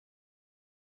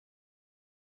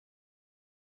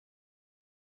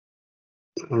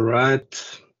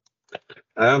Alright.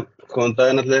 Góðan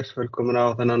daginn allir, velkomin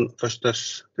á þennan föstudags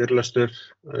fyrirlestur.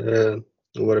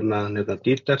 Nú vorum við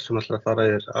Dieter sem ætlar að fara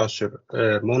yfir Azure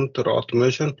Monitor og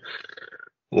Automation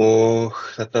og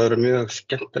þetta verður mjög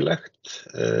skemmtilegt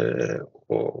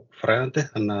og fræðandi,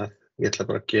 þannig að ég ætla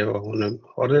bara að gefa honum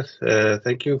orðið.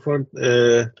 Thank you for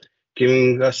giving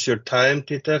us your time,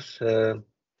 Dieter.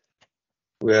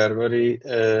 We are very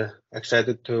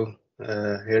excited to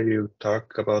hear you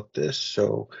talk about this,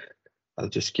 so I'll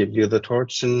just give you the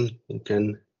torch and you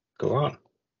can go on.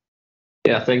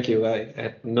 Yeah, thank you. I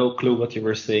had no clue what you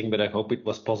were saying, but I hope it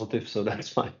was positive, so that's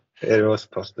fine. It was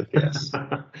positive, yes.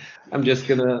 I'm just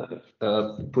gonna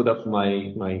put up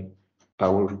my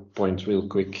PowerPoint real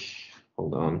quick.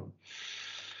 Hold on.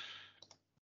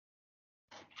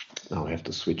 Now I have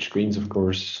to switch screens, of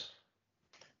course.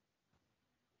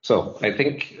 So I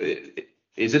think,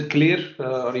 is it clear?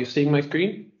 Are you seeing my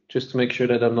screen? Just to make sure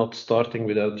that I'm not starting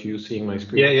without you seeing my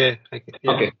screen. Yeah.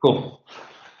 Okay, cool.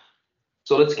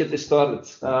 So let's get this started.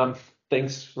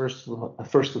 Thanks first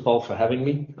of all for having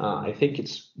me. I think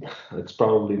it's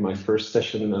probably my first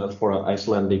session for an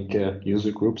Icelandic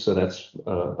user group, so that's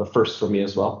a first for me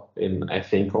as well in I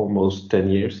think almost 10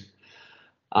 years.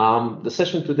 The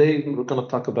session today we're going to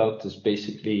talk about is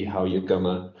basically how you're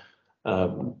gonna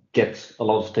get a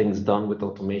lot of things done with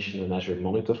automation and Azure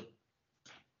Monitor.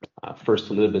 First,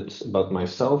 a little bit about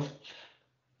myself.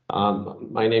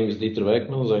 My name is Dieter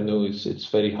Wijkmans. I know it's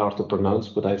very hard to pronounce,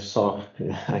 but I've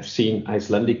seen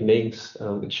Icelandic names,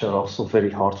 which are also very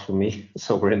hard for me.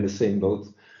 So we're in the same boat.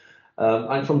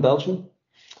 I'm from Belgium.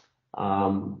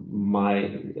 My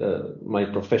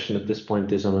profession at this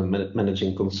point is I'm a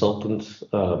managing consultant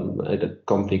at a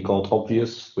company called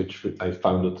Obvious, which I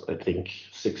founded, I think,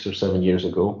 6 or 7 years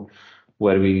ago,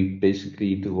 where we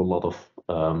basically do a lot of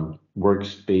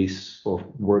workspace or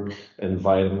work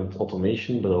environment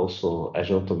automation, but also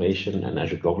Azure Automation and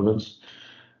Azure Governance.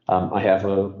 I have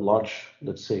a large,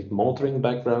 let's say, monitoring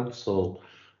background, so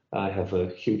I have a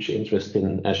huge interest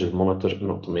in Azure Monitor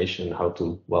and Automation, how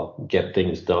to, get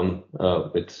things done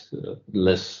with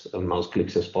less mouse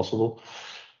clicks as possible.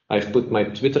 I've put my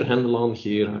Twitter handle on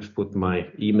here, I've put my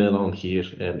email on here,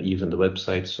 and even the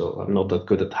website, so I'm not that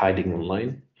good at hiding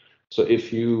online. So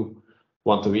if you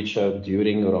want to reach out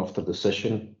during or after the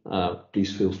session,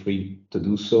 please feel free to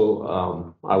do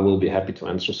so. I will be happy to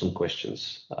answer some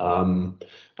questions. I'm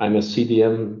a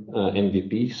CDM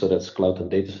MVP, so that's Cloud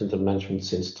and Data Center Management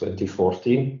since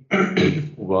 2014,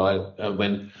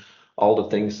 when all the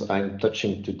things I'm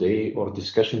touching today or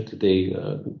discussing today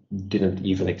didn't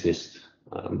even exist.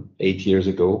 8 years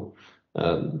ago,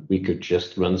 we could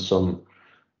just run some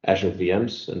Azure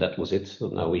VMs, and that was it. So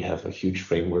now we have a huge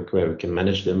framework where we can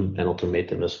manage them and automate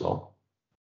them as well.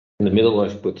 In the middle,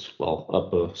 I've put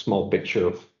up a small picture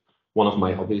of one of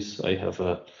my hobbies. I have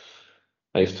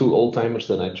 2 old-timers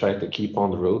that I try to keep on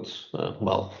the road.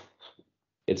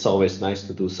 It's always nice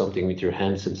to do something with your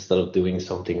hands instead of doing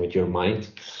something with your mind.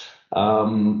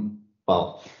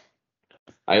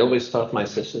 I always start my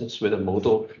sessions with a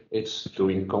motto. It's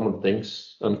doing common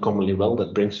things uncommonly well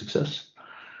that brings success.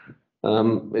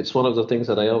 It's one of the things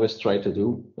that I always try to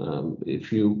do.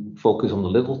 If you focus on the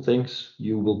little things,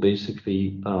 you will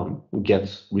basically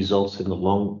get results in the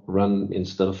long run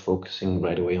instead of focusing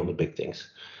right away on the big things.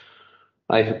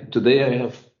 Today I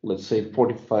have, let's say,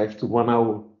 45 to 1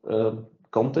 hour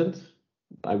content.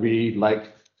 I really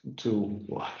like to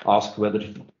ask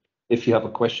whether if you have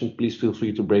a question, please feel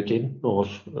free to break in or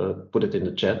put it in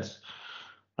the chat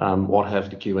or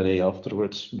have the Q&A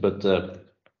afterwards. But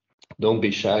don't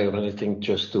be shy or anything,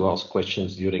 just to ask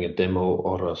questions during a demo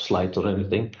or a slide or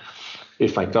anything.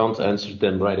 If I can't answer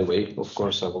them right away, of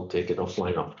course, I will take it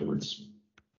offline afterwards.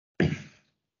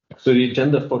 So the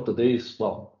agenda for today is,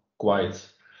 quite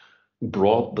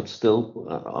broad, but still,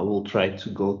 I will try to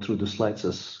go through the slides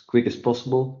as quick as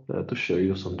possible to show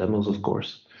you some demos, of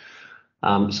course.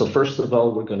 So first of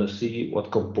all, we're going to see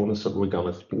what components are we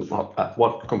going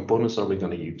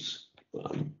to use.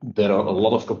 There are a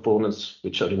lot of components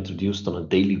which are introduced on a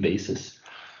daily basis.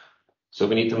 So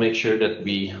we need to make sure that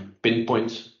we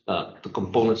pinpoint the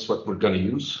components what we're going to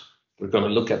use. We're going to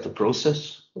look at the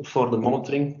process for the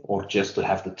monitoring or just to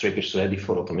have the triggers ready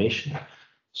for automation.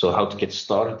 So how to get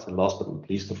started. And last but not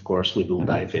least, of course, we will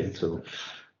dive into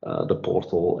the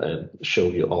portal and show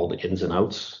you all the ins and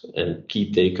outs. And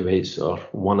key takeaways are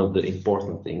one of the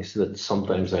important things that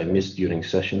sometimes I miss during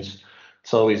sessions.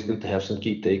 It's always good to have some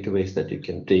key takeaways that you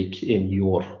can take in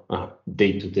your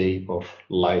day-to-day or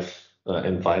life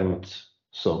environment.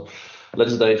 So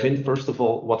let's dive in. First of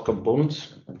all, what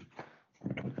components?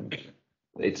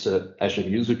 It's a Azure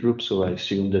user group, so I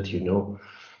assume that you know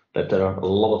that there are a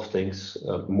lot of things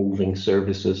moving,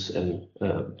 services and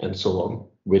so on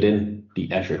within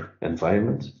the Azure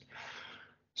environment.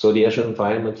 So the Azure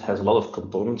environment has a lot of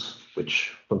components,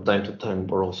 which from time to time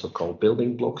are also called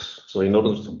building blocks. So in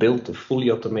order to build a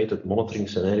fully automated monitoring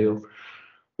scenario,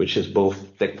 which is both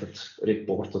detected,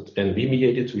 reported, and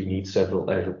remediated, we need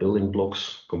several Azure building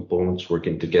blocks, components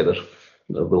working together.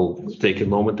 We'll take a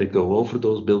moment to go over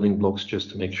those building blocks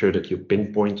just to make sure that you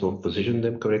pinpoint or position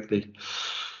them correctly.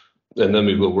 And then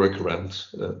we will work around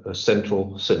a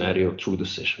central scenario through the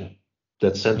session.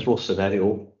 That central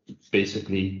scenario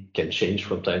basically can change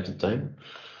from time to time,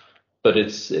 but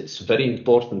it's very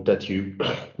important that you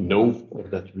know, or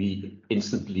that we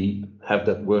instantly have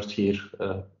that word here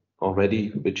already,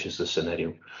 which is a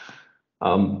scenario.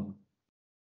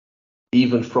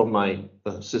 Even from my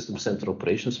System Center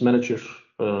Operations Manager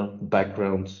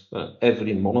background,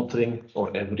 every monitoring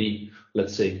or every,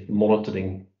 let's say,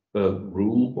 monitoring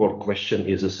rule or question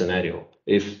is a scenario.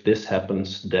 If this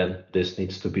happens, then this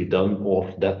needs to be done,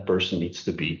 or that person needs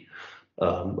to be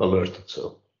alerted.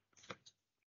 So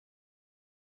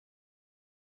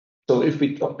if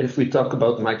we talk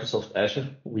about Microsoft Azure,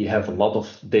 we have a lot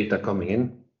of data coming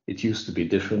in. It used to be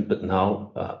different, but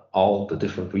now all the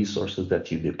different resources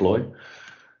that you deploy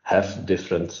have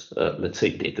different, let's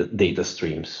say, data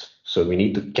streams. So we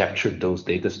need to capture those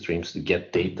data streams to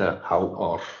get data how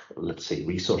our, let's say,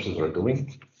 resources are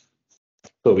doing.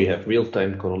 So we have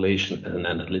real-time correlation and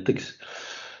analytics.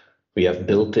 We have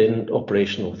built-in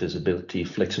operational visibility,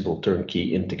 flexible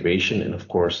turnkey integration, and of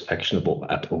course, actionable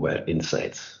app-aware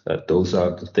insights. Those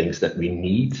are the things that we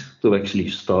need to actually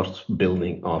start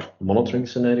building our monitoring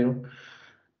scenario.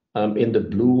 In the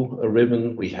blue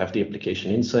ribbon, we have the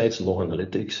application insights, log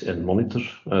analytics, and monitor.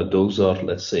 Those are,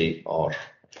 let's say, our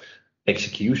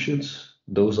executions.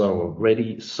 Those are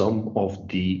already some of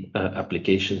the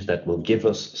applications that will give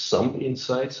us some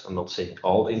insights. I'm not saying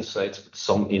all insights, but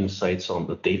some insights on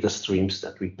the data streams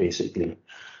that we basically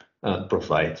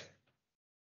provide.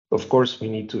 Of course, we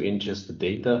need to ingest the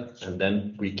data, and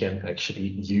then we can actually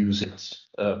use it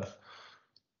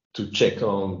to check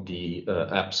on the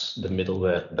apps, the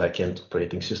middleware, backend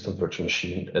operating system, virtual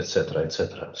machine, etc.,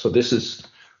 etc. So this is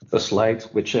a slide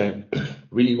which I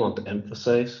really want to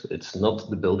emphasize. It's not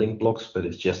the building blocks, but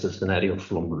it's just a scenario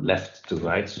from left to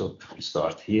right. So if we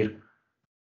start here,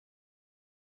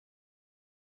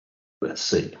 let's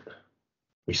say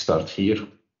we start here.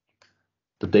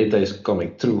 The data is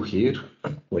coming through here,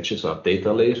 which is our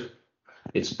data layer.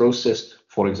 It's processed,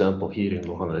 for example, here in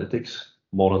Log Analytics.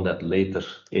 More on that later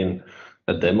in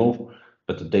a demo,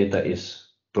 but the data is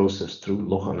processed through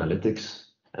Log Analytics,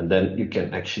 and then you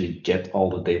can actually get all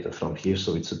the data from here.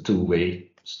 So it's a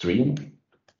two-way stream.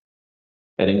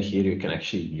 And in here, you can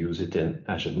actually use it in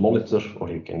Azure Monitor, or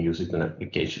you can use it in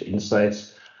Application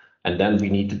Insights. And then we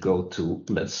need to go to,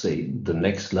 let's say, the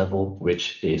next level,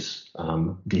 which is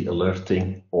the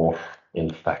alerting, or in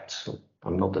fact, so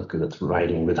I'm not that good at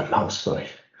writing with a mouse, sorry.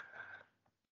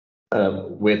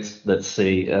 With, let's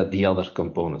say, the other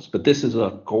components. But this is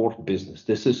our core business.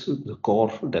 This is the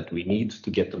core that we need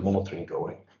to get the monitoring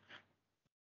going.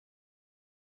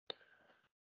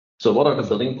 So what are the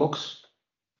building blocks?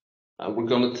 We're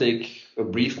going to take a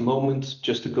brief moment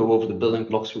just to go over the building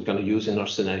blocks we're going to use in our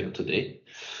scenario today.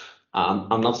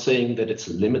 I'm not saying that it's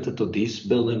limited to these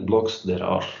building blocks. There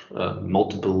are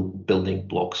multiple building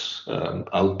blocks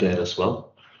out there as well.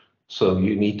 So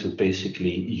you need to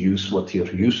basically use what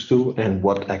you're used to and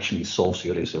what actually solves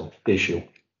your issue.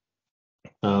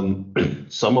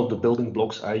 Some of the building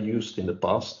blocks I used in the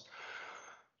past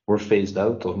were phased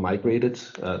out or migrated.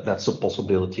 That's a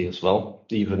possibility as well.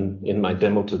 Even in my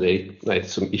demo today, I had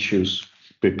some issues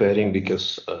preparing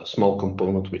because a small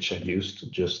component which I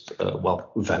used just,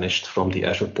 vanished from the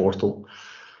Azure portal.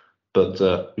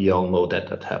 But we all know that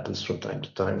that happens from time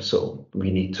to time. So we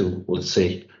need to, let's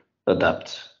say,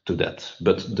 adapt to that.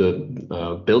 But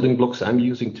the building blocks I'm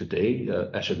using today,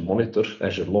 Azure Monitor,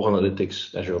 Azure Log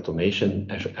Analytics, Azure Automation,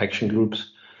 Azure Action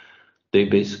Groups, they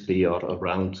basically are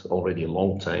around already a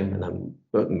long time. And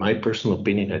in my personal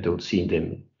opinion, I don't see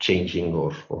them changing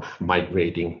or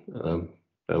migrating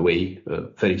away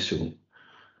very soon.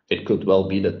 It could well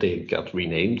be that they got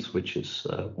renamed, which is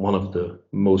one of the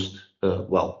most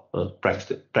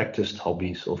practiced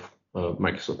hobbies of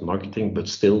Microsoft marketing, but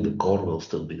still the core will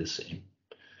still be the same.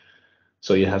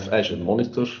 So you have Azure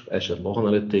Monitor, Azure Log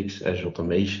Analytics, Azure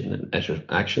Automation, and Azure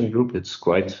Action Group. It's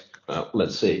quite,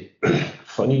 let's say,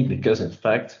 funny because in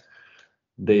fact,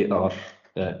 they are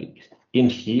in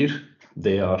here,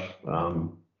 they are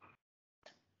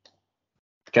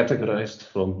categorized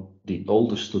from the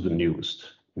oldest to the newest.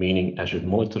 meaning Azure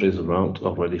Monitor is around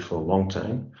already for a long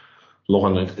time.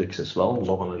 Log Analytics as well.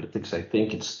 Log Analytics, I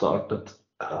think it started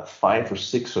 5 or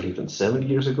 6 or even 7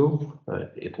 years ago.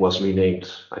 It was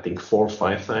renamed, I think, 4 or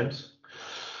 5 times.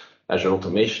 Azure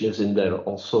Automation is in there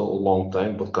also a long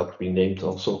time, but got renamed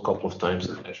also a couple of times.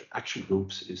 And Azure Action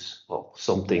Groups is, well,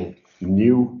 something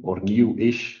new or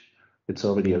new-ish. It's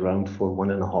already around for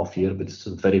 1.5 years, but it's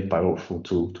a very powerful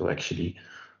tool to actually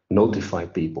notify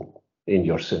people in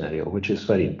your scenario, which is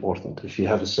very important. If you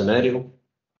have a scenario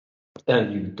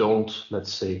and you don't,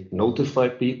 let's say, notify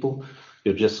people,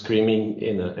 you're just screaming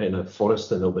in a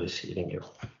forest and nobody's hearing you.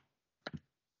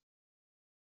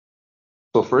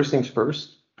 So first things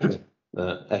first,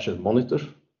 Azure Monitor.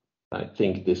 I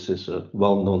think this is a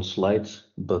well-known slide,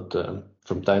 but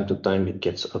from time to time it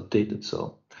gets updated.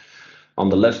 So on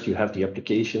the left, you have the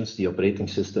applications, the operating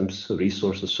systems,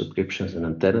 resources, subscriptions,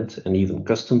 and tenant, and even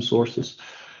custom sources.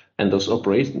 And those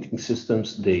operating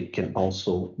systems, they can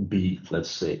also be,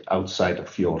 let's say, outside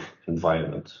of your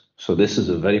environment. So this is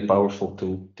a very powerful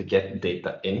tool to get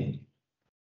data in.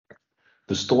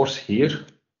 The stores here,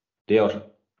 they are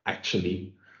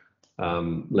actually,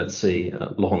 let's say,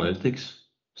 Log Analytics.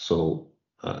 So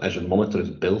Azure Monitor is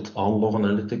built on Log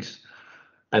Analytics.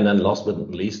 And then last but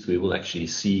not least, we will actually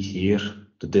see here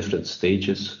the different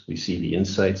stages. We see the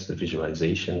insights, the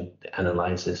visualization, the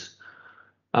analysis,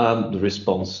 the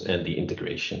response, and the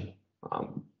integration.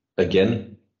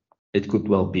 Again, it could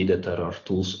well be that there are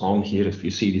tools on here, if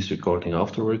you see this recording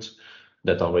afterwards,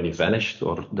 that already vanished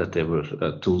or that there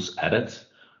were tools added.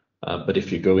 But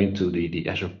if you go into the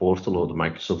Azure portal or the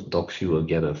Microsoft Docs, you will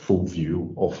get a full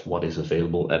view of what is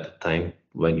available at the time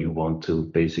when you want to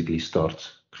basically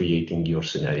start creating your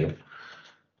scenario.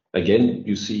 Again,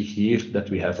 you see here that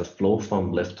we have a flow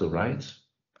from left to right.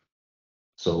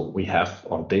 So we have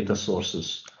our data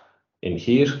sources in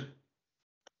here.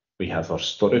 We have our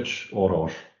storage or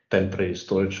our temporary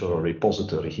storage or a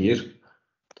repository here.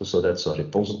 So that's our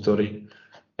repository.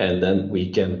 And then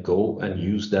we can go and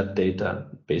use that data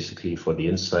basically for the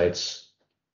insights,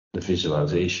 the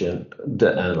visualization,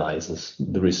 the analysis,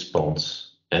 the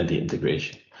response, and the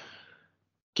integration.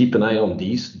 Keep an eye on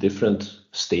these different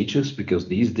stages, because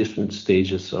these different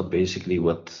stages are basically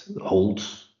what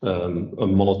holds a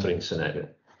monitoring scenario.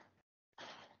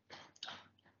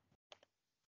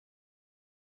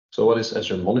 So what is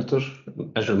Azure Monitor?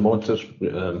 Azure Monitor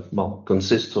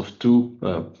consists of two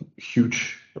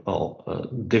huge,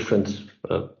 different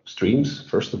streams.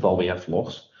 First of all, we have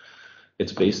logs.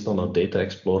 It's based on our data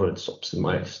explorer. It's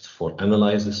optimized for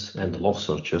analysis, and the logs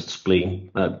are just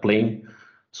plain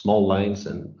small lines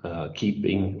and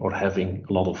keeping or having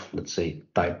a lot of, let's say,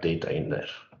 type data in there.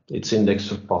 It's indexed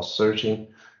for fast searching,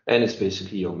 and it's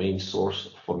basically your main source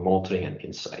for monitoring and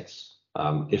insights.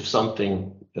 If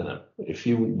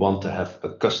you want to have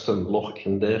a custom log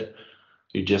in there,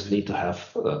 you just need to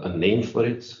have a name for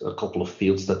it, a couple of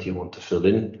fields that you want to fill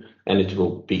in, and it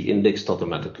will be indexed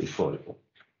automatically for you.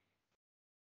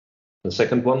 The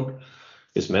second one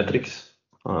is metrics.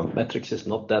 Metrics is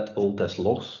not that old as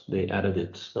logs. They added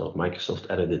it, Microsoft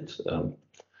added it,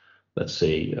 let's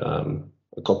say,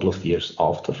 a couple of years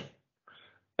after.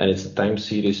 And it's a time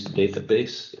series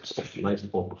database. It's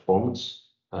optimized for performance.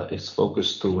 It's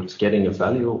focused towards getting a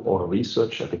value or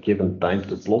research at a given time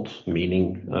to plot,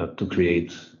 meaning to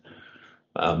create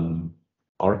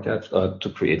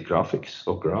to create graphics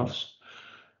or graphs.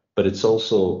 But it's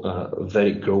also a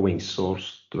very growing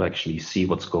source to actually see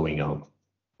what's going on,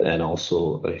 and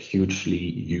also a hugely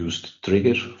used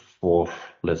trigger for,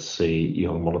 let's say,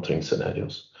 your monitoring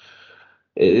scenarios.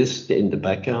 It is in the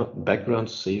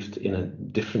background saved in a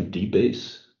different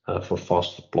DBase for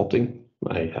faster plotting.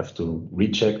 I have to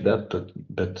recheck that,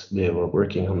 but they were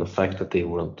working on the fact that they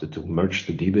wanted to merge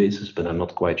the DBases, but I'm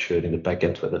not quite sure in the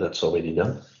backend whether that's already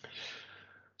done.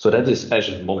 So that is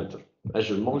Azure Monitor.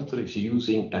 Azure Monitor is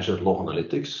using Azure Log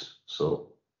Analytics. So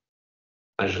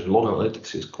Azure Log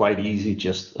Analytics is quite easy,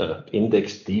 just an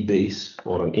indexed DBase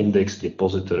or an indexed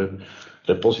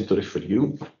repository for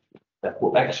you that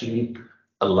will actually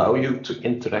allow you to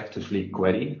interactively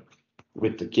query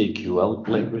with the KQL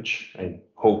language. I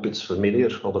hope it's familiar,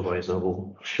 otherwise I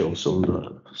will show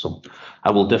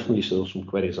I will definitely show some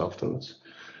queries afterwards.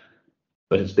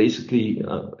 But it's basically,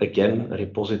 again, a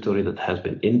repository that has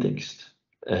been indexed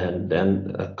and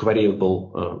then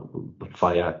queryable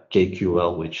via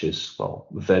KQL, which is, well,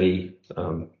 very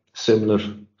similar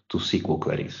to SQL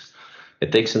queries.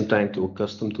 It takes some time to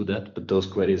accustom to that, but those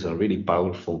queries are really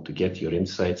powerful to get your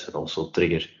insights and also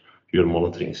trigger your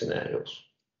monitoring scenarios.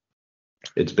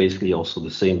 It's basically also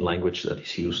the same language that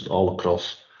is used all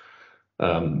across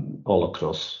all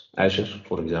across Azure,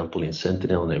 for example, in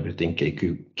Sentinel and everything.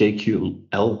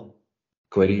 KQL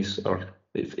queries are,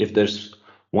 if there's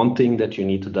one thing that you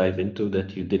need to dive into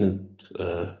that you didn't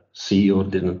see or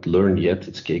didn't learn yet,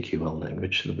 it's KQL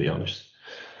language, to be honest.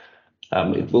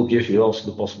 It will give you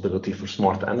also the possibility for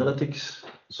smart analytics.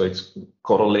 So it's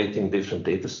correlating different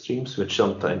data streams, which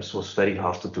sometimes was very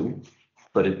hard to do,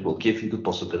 but it will give you the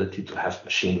possibility to have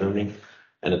machine learning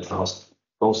and advanced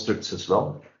constructs as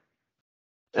well.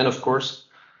 And of course,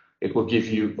 it will give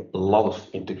you a lot of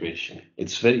integration.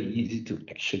 It's very easy to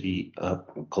actually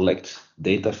collect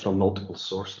data from multiple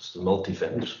sources, to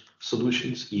multi-vendor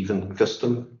solutions, even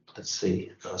custom, let's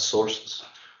say, sources,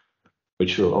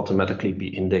 which will automatically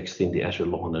be indexed in the Azure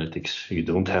Log Analytics. You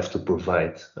don't have to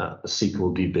provide a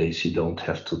SQL DBase. You don't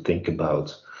have to think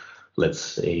about, let's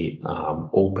say,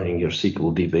 opening your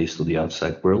SQL DBase to the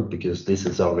outside world, because this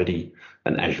is already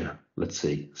an Azure, let's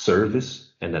say,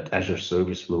 service, and that Azure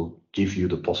service will give you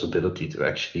the possibility to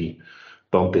actually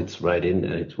bump it right in,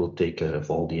 and it will take care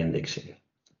of all the indexing.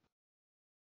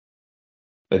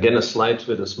 Again, a slide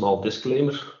with a small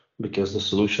disclaimer, because the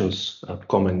solutions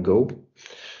come and go.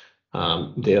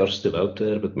 They are still out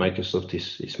there, but Microsoft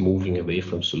is moving away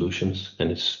from solutions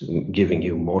and it's giving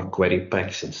you more query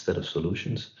packs instead of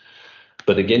solutions.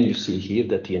 But again, you see here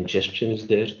that the ingestion is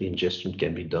there. The ingestion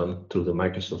can be done through the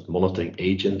Microsoft monitoring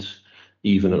agent,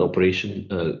 even an operation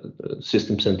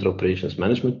system center operations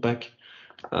management pack.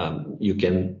 You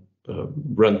can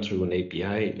run through an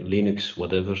API, Linux,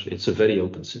 whatever. It's a very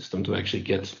open system to actually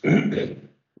get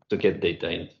to get data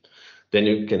in. Then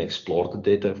you can explore the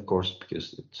data, of course,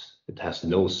 because it has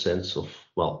no sense of,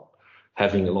 well,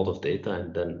 having a lot of data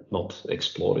and then not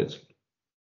explore it.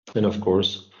 And of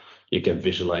course, you can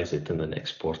visualize it and then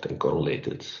export and correlate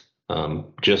it.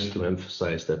 Just to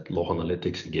emphasize that Log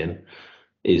Analytics, again,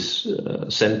 is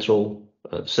a central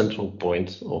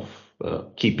point of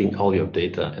keeping all your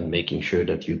data and making sure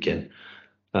that you can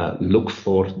look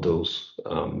for those,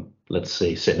 let's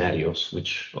say, scenarios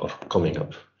which are coming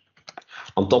up.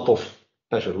 On top of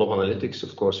Azure Log Analytics,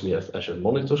 of course, we have Azure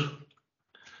Monitor.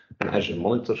 And Azure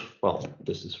Monitor, well,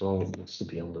 this is wrong, it needs to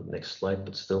be on the next slide,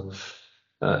 but still.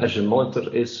 Azure Monitor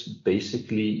is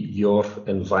basically your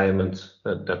environment.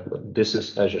 This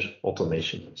is Azure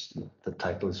Automation. The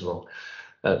title is wrong.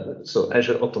 So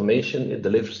Azure Automation, it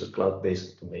delivers the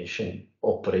cloud-based automation,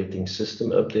 operating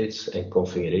system updates, and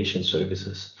configuration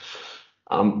services.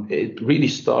 It really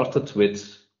started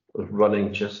with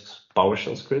running just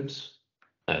PowerShell scripts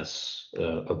as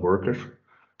a worker.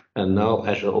 And now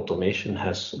Azure Automation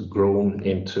has grown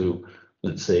into,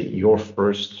 let's say, your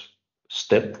first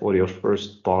step or your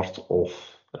first part of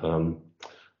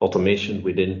automation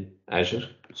within Azure.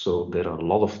 So there are a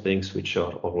lot of things which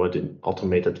are already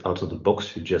automated out of the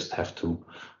box. You just have to,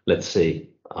 let's say,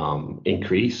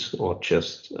 increase or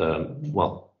just,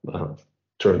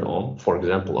 turn on, for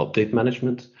example, update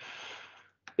management.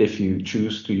 If you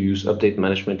choose to use update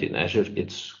management in Azure,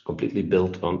 it's completely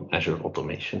built on Azure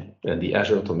Automation. And the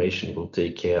Azure Automation will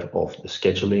take care of the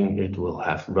scheduling. It will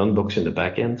have runbooks in the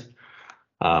backend.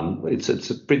 It's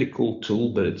a pretty cool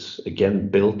tool, but it's, again,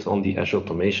 built on the Azure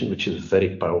Automation, which is a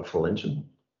very powerful engine.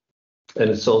 And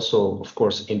it's also, of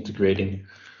course, integrating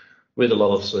with a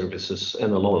lot of services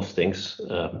and a lot of things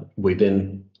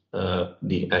within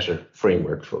the Azure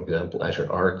framework, for example,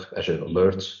 Azure Arc, Azure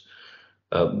Alerts.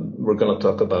 We're going to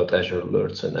talk about Azure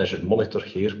Alerts and Azure Monitor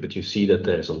here, but you see that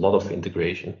there's a lot of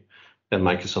integration, and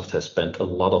Microsoft has spent a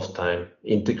lot of time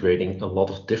integrating a lot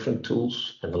of different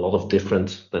tools and a lot of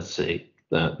different, let's say,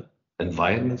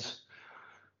 environments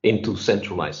into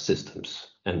centralized systems.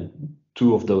 And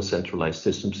two of those centralized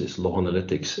systems is Log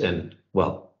Analytics and,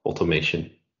 well, automation.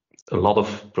 A lot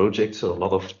of projects or a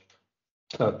lot of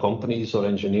companies or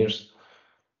engineers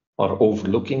are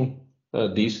overlooking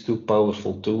these two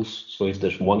powerful tools. So if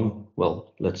there's one,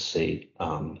 well, let's say,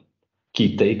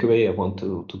 key takeaway I want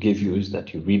to give you is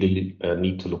that you really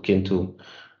need to look into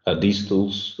these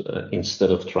tools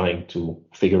instead of trying to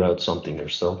figure out something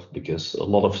yourself, because a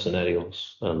lot of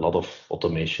scenarios, a lot of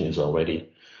automation is already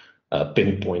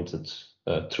pinpointed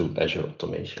through Azure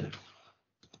Automation.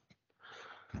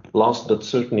 Last but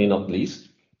certainly not least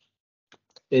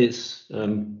is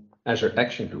Azure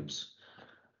Action Groups.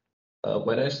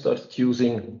 When I started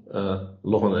using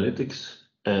Log Analytics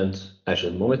and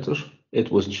Azure Monitor,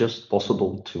 it was just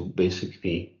possible to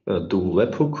basically do a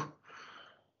webhook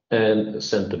and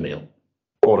send a mail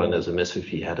or an SMS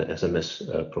if you had an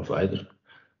SMS provider.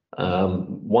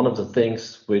 One of the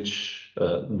things which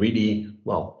really,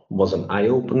 well, was an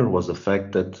eye-opener was the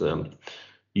fact that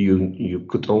you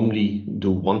could only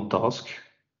do one task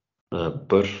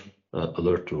per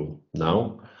alert rule.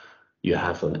 Now, you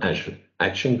have an Azure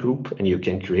action group, and you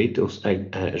can create those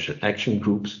Azure action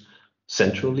groups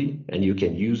centrally, and you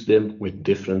can use them with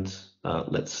different,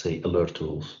 let's say, alert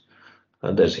tools.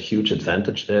 There's a huge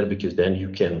advantage there, because then you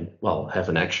can, well, have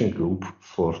an action group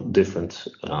for different,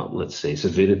 let's say,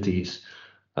 severities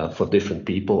for different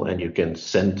people, and you can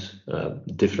send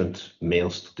different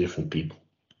mails to different people.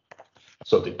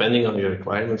 So depending on your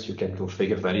requirements, you can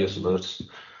configure various alerts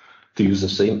to use the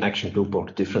same action group or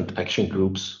different action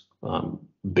groups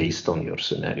based on your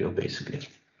scenario, basically.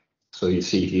 So you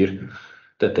see here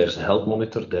that there's a health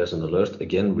monitor, there's an alert.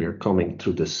 Again, we're coming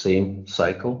through the same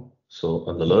cycle. So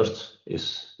an alert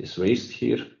is raised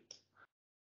here.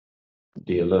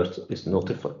 The alert is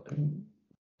notified.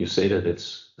 You say that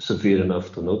it's severe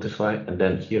enough to notify, and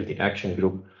then here the action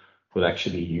group will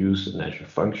actually use an Azure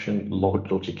function,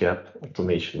 logic app,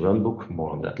 automation runbook,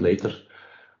 more on that later.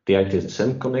 The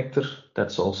ITSM connector,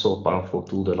 that's also a powerful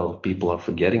tool that a lot of people are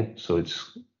forgetting. So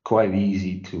it's quite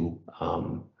easy to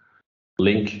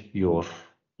link your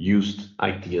used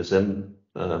ITSM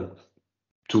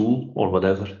tool or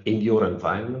whatever in your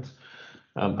environment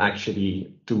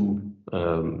actually to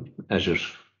Azure,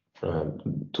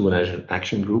 to an Azure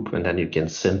action group, and then you can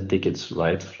send tickets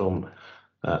right from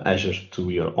Azure to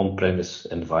your on-premise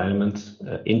environment,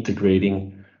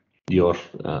 integrating your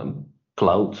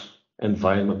cloud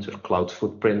environment, your cloud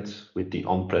footprint with the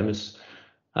on-premise,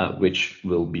 which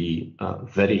will be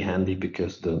very handy,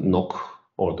 because the NOC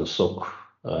or the SOC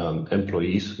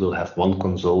employees will have one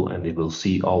console, and they will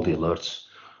see all the alerts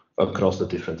across the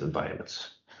different environments.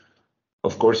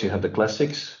 Of course, you have the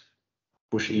classics: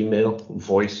 push email,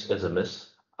 voice, SMS.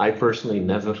 I personally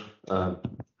never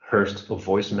heard a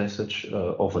voice message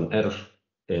of an error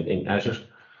in Azure,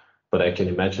 but I can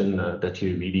imagine that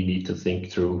you really need to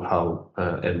think through how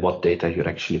and what data you're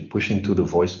actually pushing to the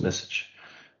voice message,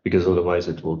 because otherwise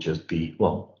it will just be,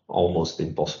 well, almost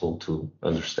impossible to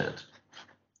understand.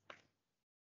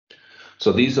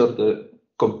 So these are the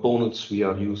components we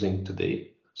are using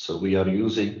today. So we are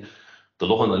using the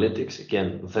log analytics,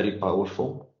 again, very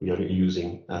powerful. We are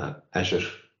using Azure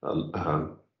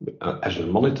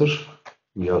Monitor.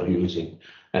 We are using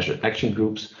Azure Action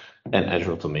Groups and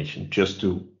Azure Automation, just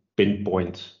to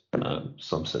pinpoint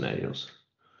some scenarios.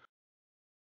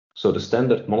 So the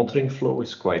standard monitoring flow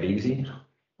is quite easy.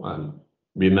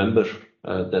 Remember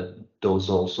that those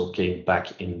also came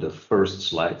back in the first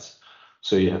slides.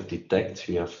 So you have detect,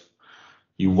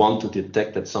 you want to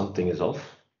detect that something is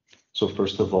off. So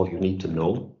first of all, you need to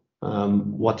know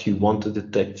what you want to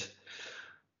detect.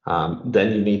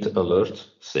 Then you need to alert,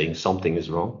 saying something is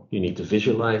wrong. You need to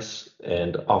visualize,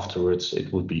 and afterwards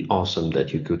it would be awesome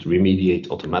that you could remediate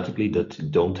automatically, that you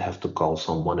don't have to call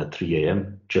someone at 3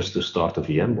 a.m. just to start a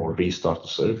VM or restart the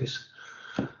service.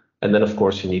 And then of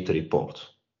course you need to report.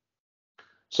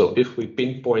 So if we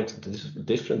pinpoint the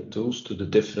different tools to the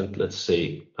different, let's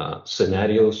say,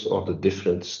 scenarios or the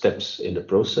different steps in the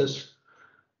process,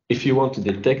 if you want to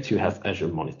detect, you have Azure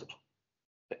Monitor.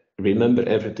 Remember,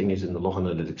 everything is in the log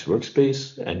analytics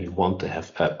workspace, and you want to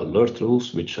have alert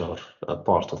rules, which are a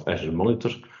part of Azure Monitor,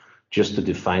 just to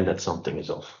define that something is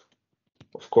off.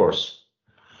 Of course,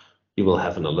 you will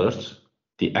have an alert.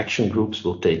 The action groups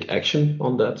will take action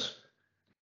on that.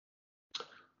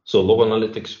 So log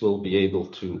analytics will be able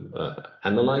to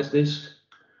analyze this.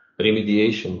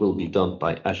 Remediation will be done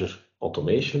by Azure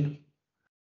Automation,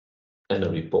 and a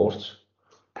report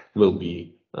will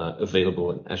be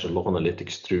available in Azure Log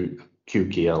Analytics through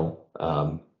QKL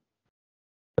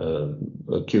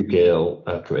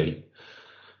query.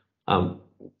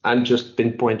 I'm just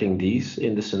pinpointing these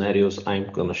in the scenarios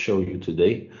I'm going to show you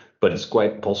today, but it's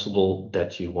quite possible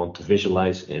that you want to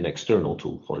visualize an external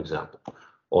tool, for example,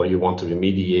 or you want to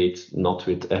remediate not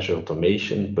with Azure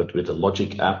Automation, but with a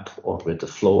logic app or with a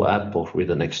flow app or with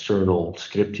an external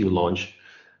script you launch.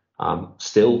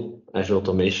 Still, Azure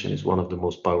Automation is one of the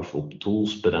most powerful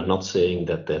tools, but I'm not saying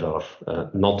that there are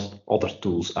not other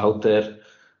tools out there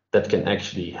that can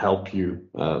actually help you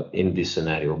in this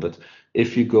scenario. But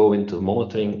if you go into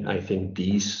monitoring, I think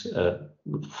these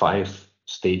 5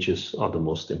 stages are the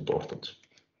most important.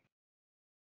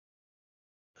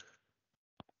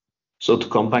 So to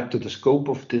come back to the scope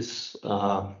of this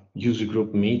user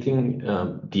group meeting,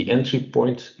 the entry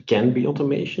point can be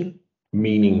automation,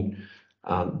 meaning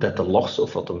that the logs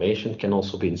of automation can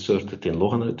also be inserted in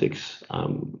log analytics.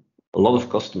 A lot of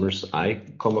customers I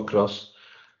come across,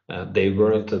 they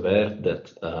weren't aware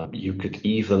that you could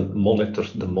even monitor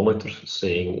the monitor,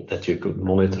 saying that you could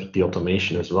monitor the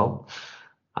automation as well.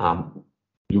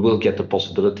 You will get the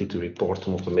possibility to report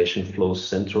on automation flows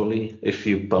centrally if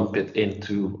you bump it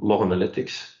into log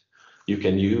analytics. You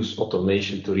can use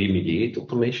automation to remediate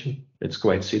automation. It's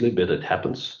quite silly, but it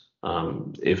happens.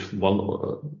 If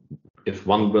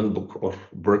one runbook or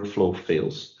workflow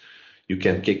fails, you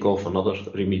can kick off another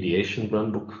remediation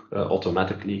runbook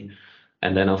automatically,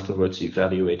 and then afterwards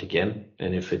evaluate again.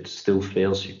 And if it still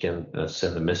fails, you can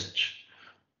send a message.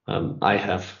 I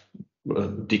have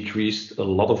decreased a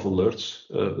lot of alerts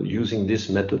using this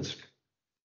method,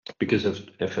 because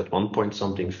if at one point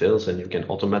something fails and you can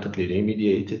automatically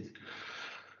remediate it,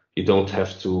 you don't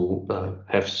have to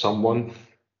have someone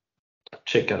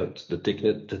check out the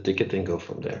ticket and go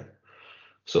from there.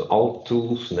 So all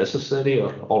tools necessary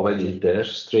are already there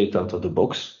straight out of the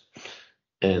box.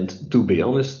 And to be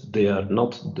honest, they are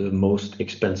not the most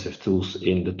expensive tools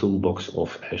in the toolbox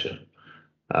of Azure.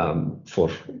 For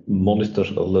monitor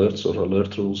alerts or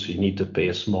alert rules, you need to pay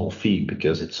a small fee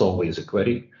because it's always a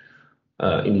query.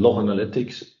 In log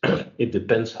analytics, it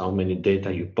depends how many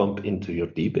data you pump into your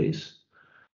DBase.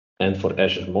 And for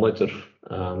Azure Monitor,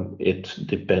 it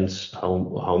depends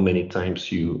how many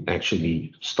times you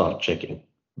actually start checking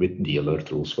with the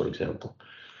alert rules, for example.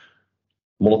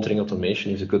 Monitoring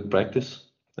automation is a good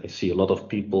practice. I see a lot of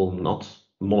people not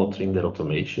monitoring their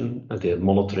automation, and they're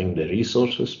monitoring the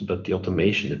resources, but the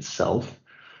automation itself,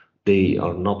 they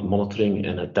are not monitoring.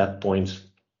 And at that point,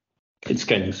 it's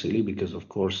kind of silly, because of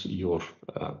course your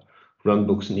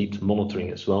runbooks need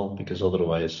monitoring as well, because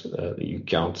otherwise you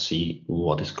can't see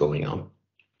what is going on.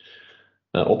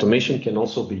 Automation can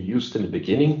also be used in the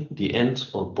beginning, the end,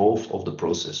 or both of the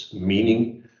process,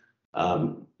 meaning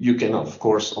you can of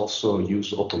course also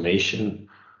use automation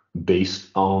based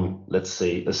on, let's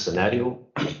say, a scenario.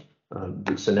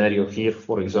 The scenario here,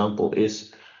 for example,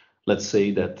 is, let's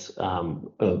say that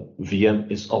a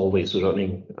VM is always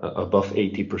running above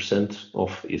 80%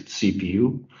 of its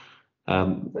CPU.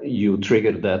 You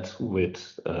trigger that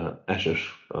with Azure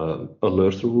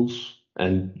alert rules,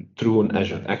 and through an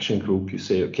Azure action group, you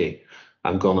say, okay,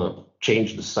 I'm gonna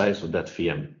change the size of that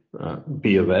VM.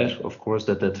 Be aware, of course,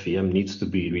 that that VM needs to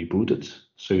be rebooted.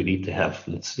 So you need to have,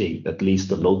 let's say, at least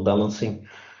the load balancing.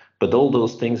 But all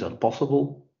those things are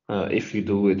possible if you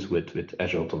do it with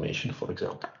Azure Automation, for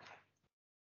example.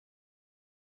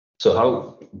 So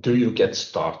how do you get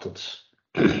started?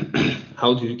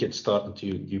 How do you get started?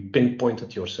 You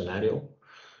pinpointed your scenario,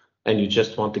 and you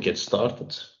just want to get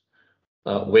started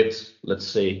with, let's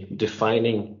say,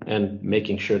 defining and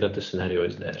making sure that the scenario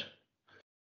is there.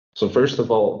 So first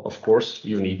of all, of course,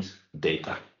 you need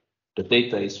data. The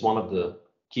data is one of the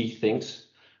key things.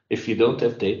 If you don't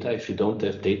have data, if you don't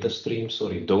have data streams,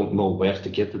 or you don't know where to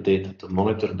get the data to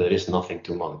monitor, there is nothing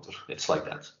to monitor. It's like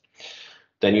that.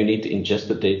 Then you need to ingest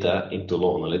the data into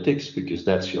log analytics, because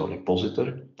that's your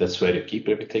repository. That's where you keep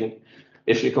everything.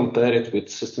 If you compare it with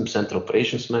System Center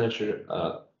Operations Manager,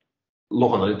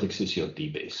 log analytics is your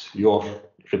DBase, your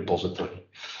repository.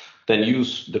 Then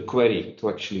use the query to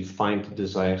actually find the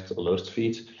desired alert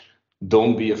feed.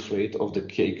 Don't be afraid of the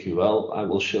KQL. I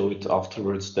will show it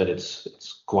afterwards that it's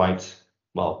quite,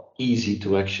 well, easy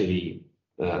to actually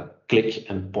click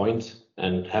and point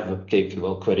and have a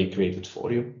KQL query created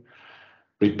for you.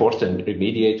 Report and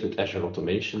remediate with Azure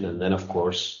Automation, and then of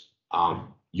course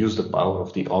use the power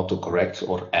of the autocorrect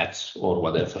or ads or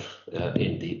whatever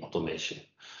in the automation.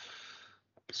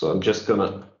 So I'm just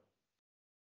gonna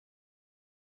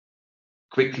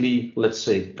quickly, let's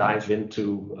say, dive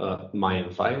into my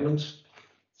environment.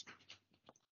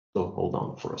 So hold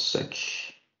on for a sec.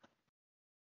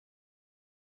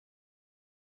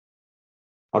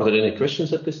 Are there any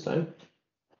questions at this time?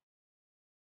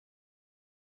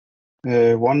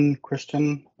 One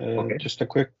question, Okay. just a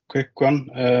quick one.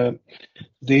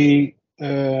 The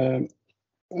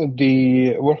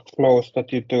workflows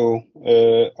that you do,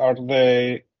 are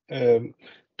they?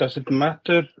 Does it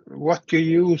matter what you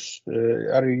use?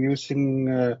 Are you using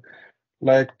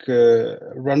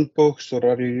runbooks, or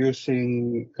are you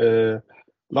using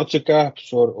logic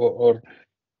apps, or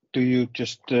do you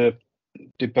just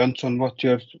depends on what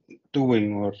you're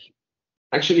doing? Or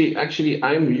Actually,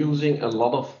 I'm using a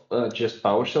lot of just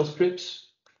PowerShell scripts,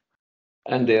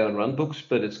 and they are runbooks,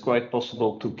 but it's quite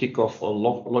possible to kick off a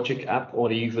logic app, or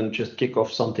even just kick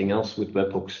off something else with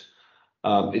webhooks.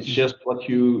 It's just what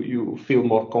you feel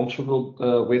more comfortable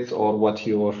with, or what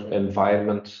your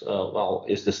environment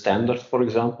is the standard, for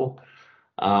example.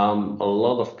 A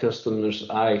lot of customers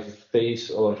I face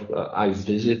or I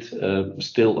visit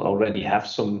still already have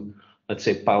some, let's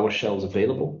say, PowerShells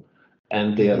available.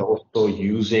 And they are also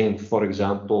using, for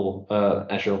example,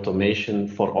 Azure Automation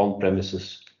for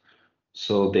on-premises.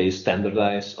 So they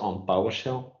standardize on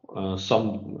PowerShell.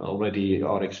 Some already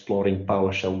are exploring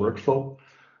PowerShell workflow.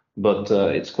 but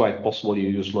it's quite possible you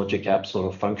use logic apps or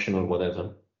a function or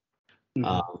whatever.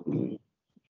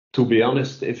 To be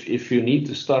honest, if you need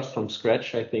to start from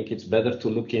scratch, I think it's better to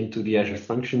look into the Azure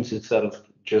functions instead of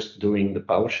just doing the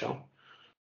PowerShell.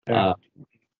 Yeah.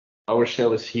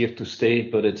 PowerShell is here to stay,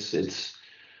 but it's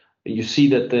you see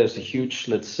that there's a huge,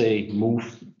 let's say,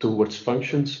 move towards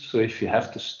functions. So if you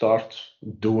have to start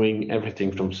doing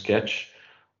everything from scratch,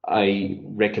 I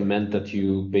recommend that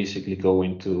you basically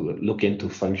look into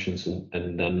functions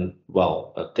and then,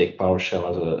 well, take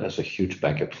PowerShell as a huge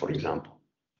backup, for example.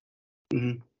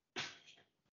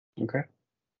 Okay.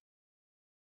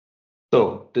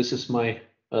 So this is my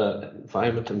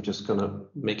environment. I'm just gonna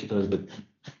make it a little bit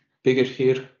bigger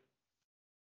here.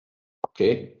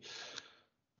 Okay.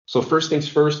 So first things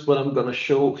first, what I'm gonna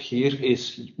show here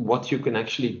is what you can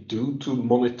actually do to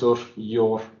monitor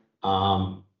your,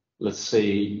 let's say,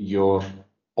 your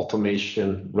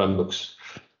automation runbooks.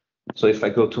 So if I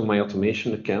go to my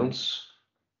automation accounts,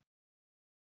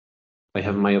 I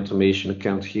have my automation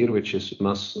account here, which is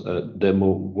Mas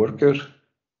Demo Worker.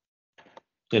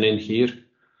 And in here,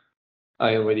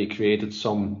 I already created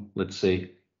some, let's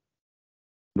say,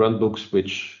 runbooks,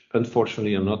 which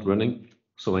unfortunately are not running.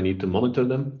 So I need to monitor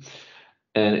them.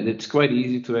 And it's quite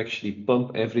easy to actually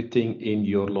pump everything in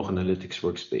your log analytics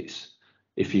workspace.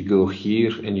 If you go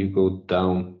here and you go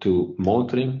down to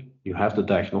monitoring, you have the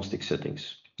diagnostic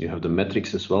settings. You have the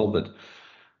metrics as well, but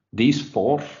these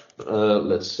four,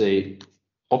 let's say,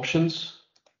 options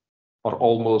are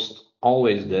almost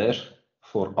always there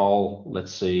for all,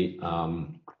 let's say,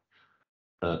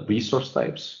 resource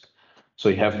types. So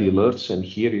you have the alerts, and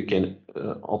here you can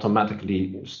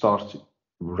automatically start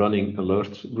running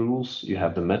alert rules. You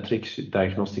have the metrics,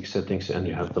 diagnostic settings, and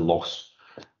you have the logs.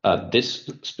 This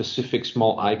specific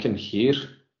small icon here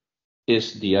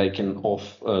is the icon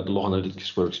of the log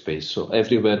analytics workspace. So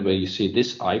everywhere where you see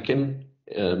this icon,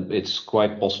 it's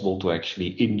quite possible to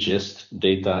actually ingest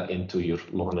data into your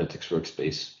log analytics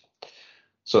workspace.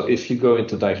 So if you go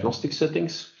into diagnostic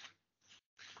settings,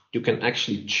 you can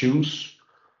actually choose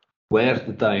where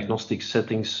the diagnostic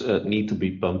settings need to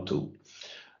be pumped to.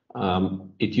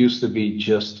 It used to be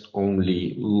just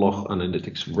only log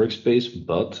analytics workspace,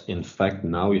 but in fact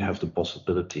now you have the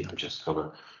possibility. I'm just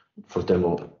gonna, for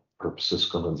demo purposes,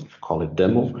 gonna call it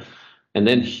demo. And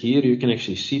then here you can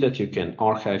actually see that you can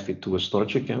archive it to a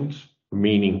storage account,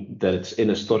 meaning that it's in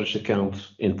a storage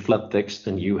account in flat text,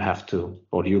 and you have to,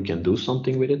 or you can do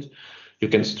something with it. You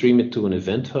can stream it to an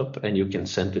event hub, and you can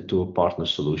send it to a partner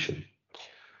solution.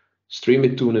 Stream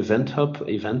it to an event hub.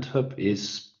 Event hub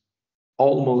is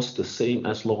almost the same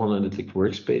as log analytics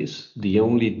workspace. The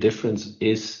only difference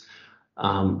is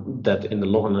that in the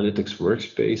log analytics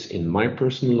workspace, in my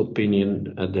personal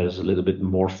opinion, there's a little bit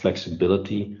more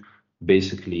flexibility,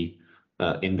 basically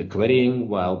in the querying,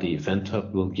 while the event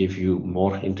hub will give you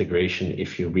more integration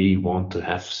if you really want to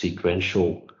have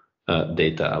sequential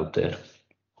data out there.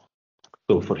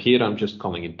 So for here, I'm just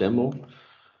calling it demo.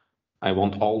 I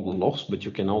want all the logs, but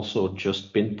you can also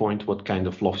just pinpoint what kind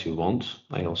of logs you want.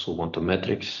 I also want the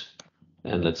metrics.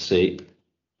 And let's say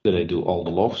that I do all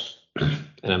the logs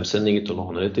and I'm sending it to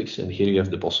log analytics. And here you have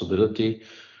the possibility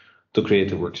to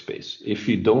create a workspace. If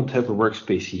you don't have a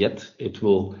workspace yet, it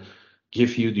will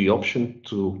give you the option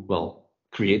to, well,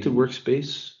 create a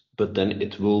workspace, but then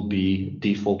it will be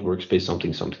default workspace,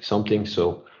 something, something, something.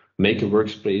 So make a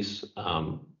workspace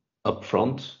up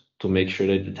front to make sure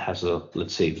that it has a,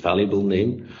 let's say, valuable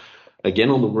name.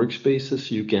 Again, on the workspaces,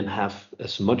 you can have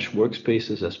as much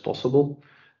workspaces as possible,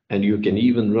 and you can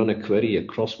even run a query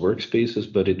across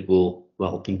workspaces, but it will,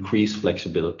 well, increase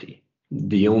flexibility.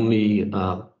 The only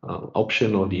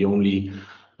option, or the only,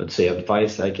 let's say,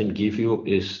 advice I can give you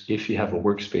is, if you have a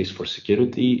workspace for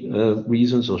security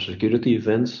reasons or security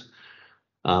events,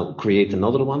 create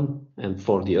another one, and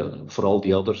for all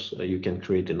the others, you can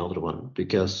create another one,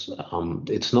 because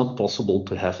it's not possible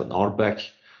to have an RBAC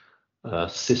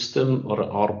system or an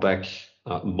RBAC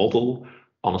model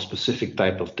on a specific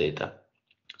type of data.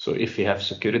 So if you have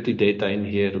security data in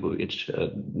here, which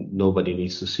nobody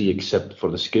needs to see except for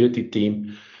the security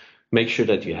team, make sure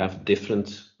that you have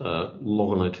different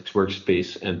log analytics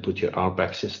workspace and put your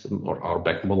RBAC system or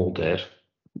RBAC model there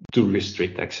to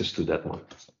restrict access to that one.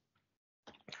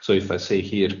 So if I say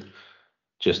here,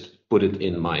 just put it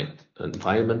in my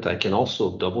environment, I can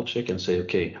also double check and say,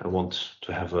 okay, I want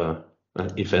to have an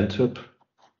event hub,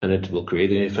 and it will create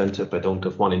an event hub. I don't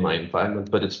have one in my environment,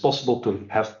 but it's possible to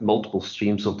have multiple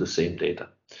streams of the same data.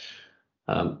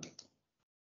 I'm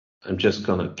just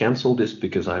gonna cancel this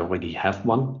because I already have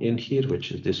one in here,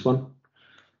 which is this one.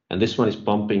 And this one is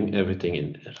pumping everything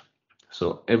in there.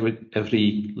 So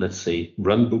every let's say,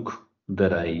 runbook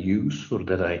that I use or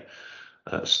that I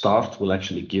start will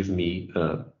actually give me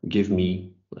the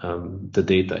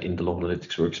data in the log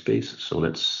analytics workspace. So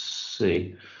let's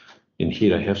say in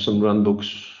here I have some run books.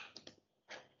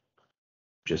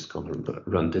 Just gonna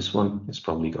run this one. It's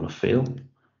probably gonna fail.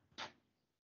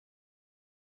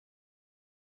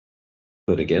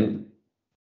 But again,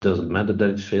 doesn't matter that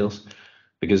it fails,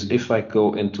 because if I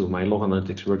go into my log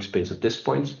analytics workspace at this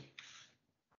point,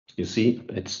 you see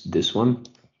it's this one.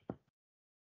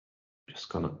 Just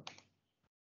gonna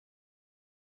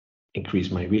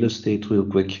increase my real estate real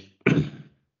quick.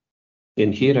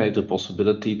 In here, I have the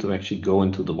possibility to actually go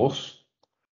into the logs.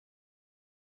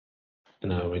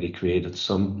 And I already created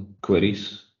some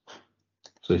queries.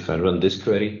 So if I run this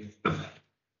query,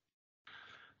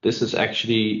 this is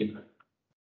actually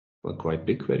a quite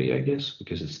big query, I guess,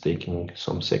 because it's taking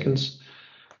some seconds.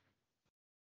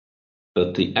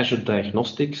 But the Azure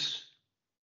Diagnostics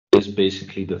is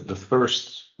basically the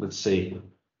first, let's say,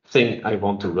 thing I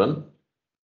want to run.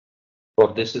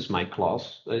 Or this is my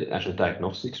class, Azure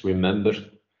Diagnostics. Remember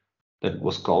that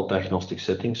was called diagnostic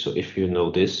settings. So if you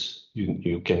know this,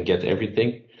 you can get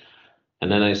everything.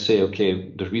 And then I say,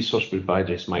 okay, the resource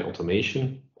provider is my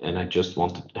automation, and I just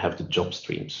want to have the job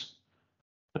streams.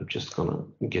 I'm just gonna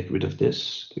get rid of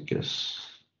this because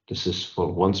this is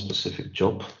for one specific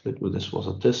job. This was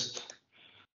a test.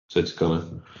 So it's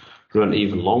gonna run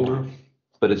even longer,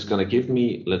 but it's gonna give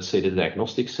me, let's say, the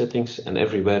diagnostic settings and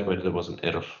everywhere where there was an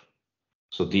error.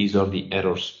 So these are the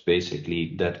errors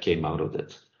basically that came out of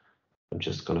it. I'm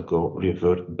just gonna go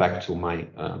revert back to my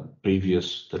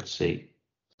previous, let's say,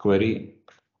 query,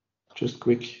 just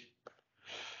quick.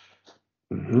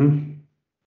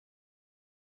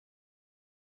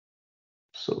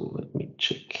 So let me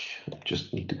check. I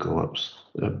just need to go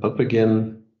up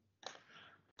again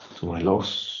to my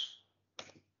logs.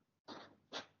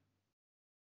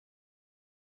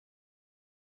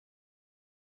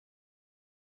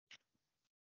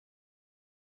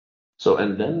 So,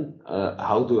 and then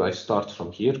how do I start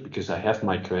from here? Because I have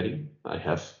my query. I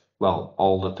have, well,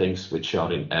 all the things which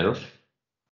are in error.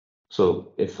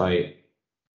 So if I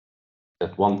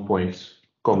at one point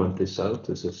comment this out,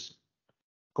 this is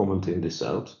commenting this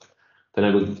out, then I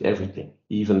will get everything,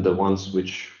 even the ones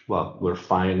which, well, were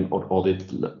fine or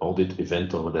audit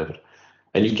event or whatever.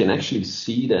 And you can actually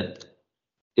see that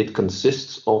it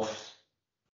consists of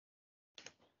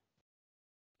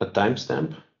a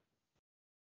timestamp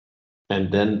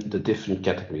and then the different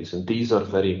categories. And these are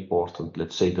very important.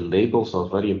 Let's say the labels are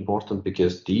very important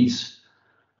because these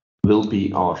will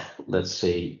be our, let's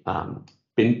say,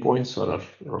 pinpoints or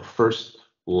our first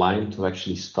line to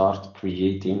actually start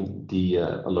creating the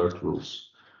alert rules.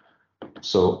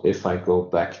 So if I go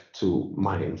back to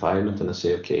my environment and I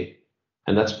say, okay,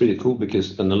 and that's pretty cool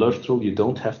because an alert rule, you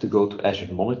don't have to go to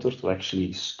Azure Monitor to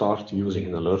actually start using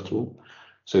an alert rule.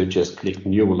 So you just click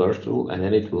new alert rule and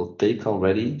then it will take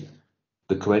already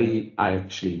the query I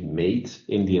actually made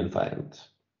in the environment.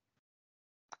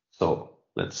 So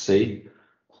let's say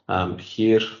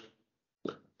here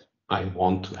I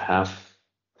want to have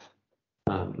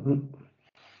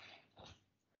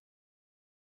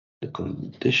the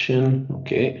condition,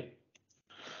 okay.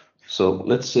 So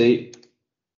let's say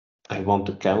I want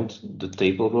to count the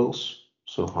table rows.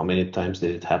 So how many times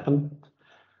did it happen?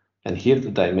 And here the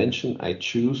dimension I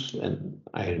choose, and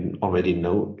I already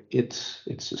know it,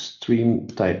 it's a stream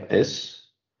type S.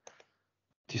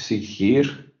 You see here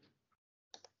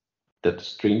that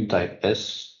stream type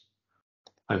S,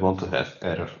 I want to have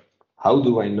error. How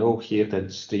do I know here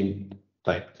that stream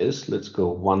type S? Let's go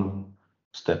one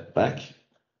step back.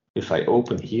 If I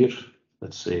open here,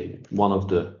 let's say one of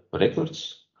the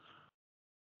records,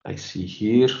 I see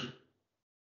here,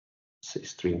 say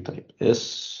stream type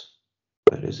S.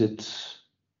 Where is it?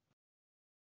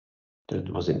 That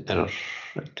was in error,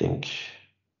 I think.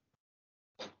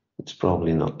 It's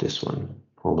probably not this one.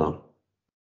 Hold on.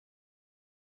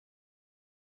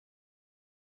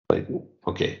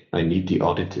 Okay, I need the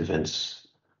audit events.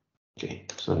 Okay,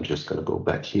 so I'm just gonna go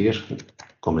back here,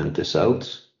 comment this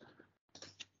out.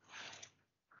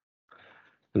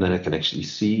 And then I can actually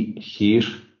see here,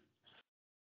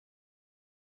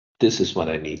 this is what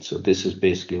I need. So this is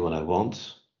basically what I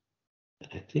want. And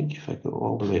I think if I go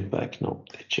all the way back, no,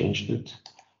 I changed it.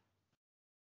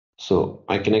 So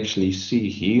I can actually see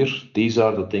here, these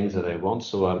are the things that I want.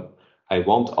 So I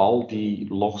want all the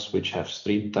logs which have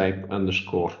stream type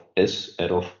underscore S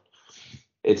error.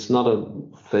 It's not a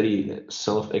very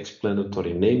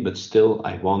self-explanatory name, but still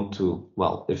I want to,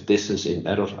 well, if this is in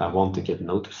error, I want to get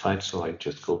notified. So I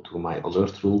just go to my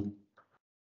alert rule.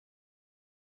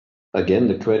 Again,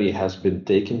 the query has been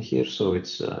taken here. So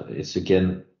it's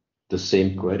again, the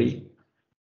same query,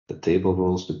 the table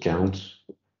rows, the count.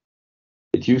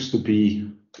 It used to be,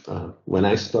 when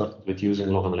I started with using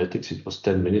log analytics, it was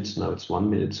 10 minutes. Now it's 1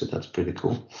 minute, so that's pretty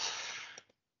cool.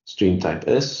 Stream type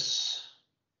S.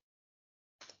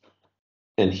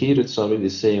 And here it's already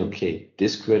saying, okay,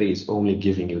 this query is only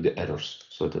giving you the errors,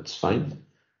 so that's fine.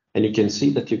 And you can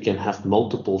see that you can have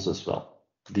multiples as well.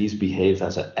 These behave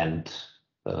as an AND.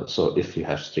 So if you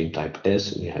have stream type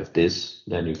S and you have this,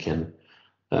 then you can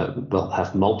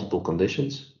have multiple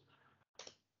conditions.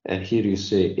 And here you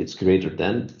say it's greater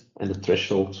than, and the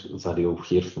threshold value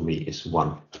here for me is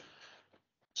 1.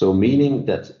 So meaning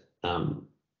that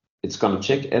it's going to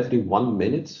check every 1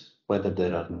 minute whether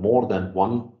there are more than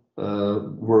one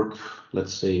work,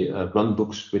 let's say,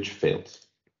 runbooks which failed.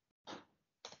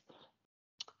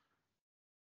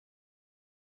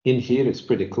 In here, it's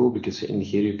pretty cool because in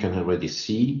here you can already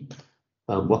see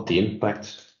what the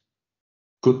impact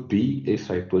could be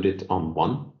if I put it on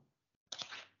 1.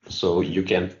 So you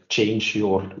can change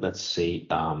your, let's say,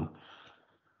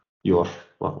 your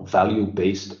value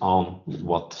based on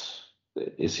what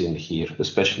is in here,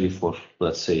 especially for,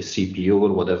 let's say, CPU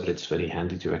or whatever. It's very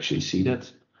handy to actually see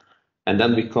that. And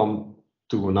then we come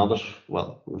to another,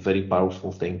 very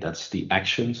powerful thing. That's the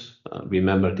actions.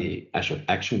 Remember the Azure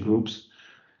action groups.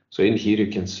 So in here, you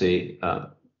can say,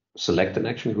 select an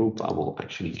action group. I will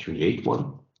actually create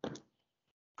one.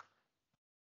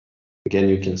 Again,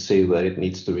 you can say where it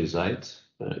needs to reside.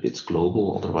 It's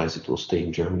global, otherwise it will stay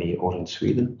in Germany or in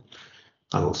Sweden.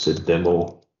 I will say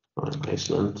demo in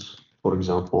Iceland, for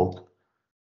example.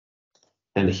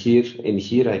 And in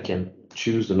here, I can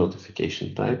choose the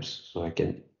notification types. So I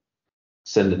can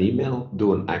send an email,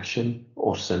 do an action,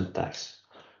 or send tags.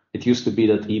 It used to be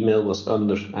that email was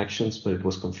under actions, but it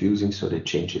was confusing, so they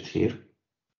changed it here.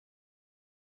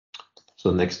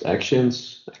 So next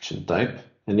actions, action type,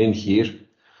 and in here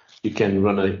you can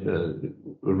run a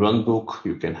runbook,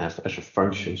 you can have Azure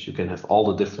functions, you can have all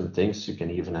the different things, you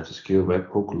can even have a secure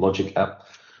webhook, logic app.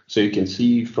 So you can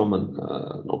see from an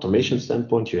automation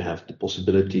standpoint, you have the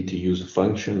possibility to use a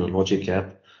function, a logic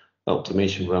app,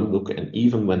 automation runbook, and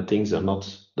even when things are not,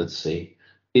 let's say,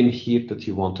 in here that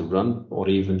you want to run, or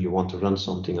even you want to run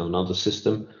something on another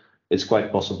system, it's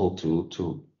quite possible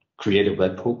to create a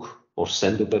webhook or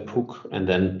send a webhook and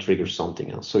then trigger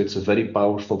something else. So it's a very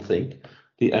powerful thing.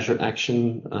 The Azure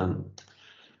action,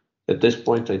 at this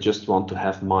point, I just want to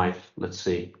have my, let's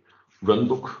say,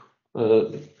 runbook,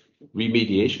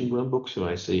 remediation runbook. So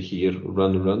I say here,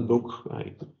 run runbook.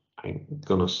 I'm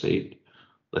gonna say,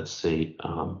 let's say,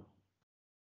 I'm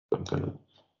gonna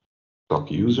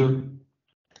talk user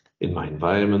in my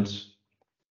environment.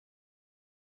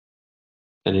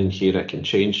 And in here I can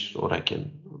change, or I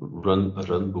can run a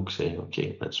runbook saying,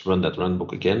 okay, let's run that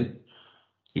runbook again.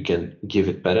 You can give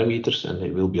it parameters and they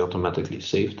will be automatically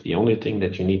saved. The only thing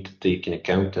that you need to take in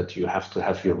account that you have to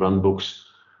have your runbooks,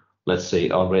 let's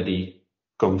say, already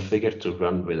configured to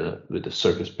run with a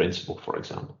service principal, for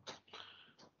example.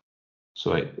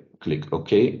 So I click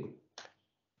OK.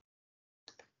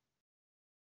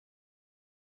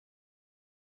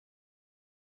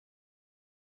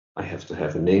 I have to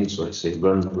have a name, so I say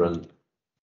run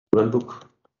runbook.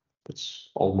 It's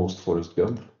almost Forrest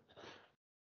Gump.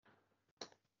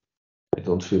 I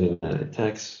don't fill in any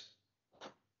tags.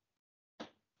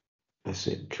 I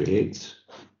say create.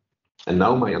 And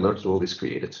now my alert role is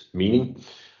created, meaning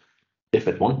if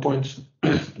at one point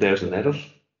there's an error,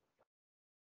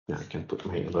 I can put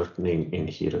my alert name in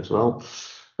here as well.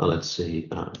 Let's say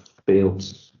failed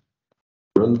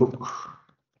runbook.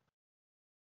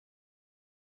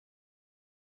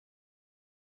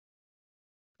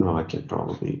 Now I can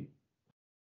probably,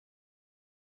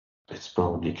 it's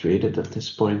probably created at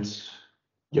this point.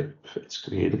 Yep, it's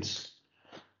created.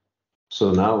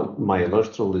 So now my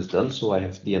alert role is done. So I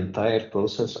have the entire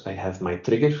process. I have my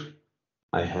trigger.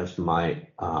 I have my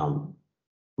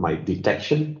my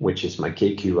detection, which is my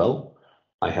KQL.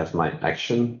 I have my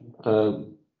action.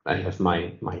 I have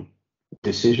my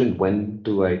decision. When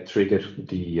do I trigger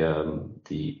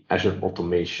the Azure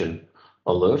Automation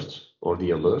alert or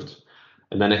the alert?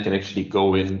 And then I can actually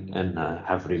go in and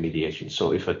have remediation.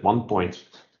 So if at one point,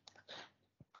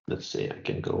 let's say I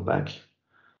can go back.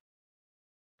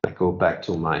 I go back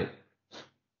to my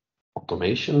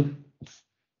automation.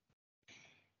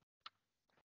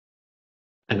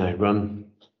 And I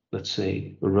run, let's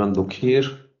say, a runbook here,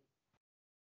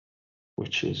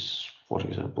 which is, for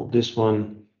example, this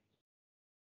one.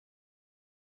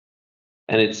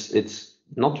 And it's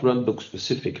not runbook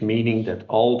specific, meaning that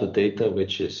all the data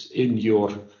which is in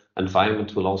your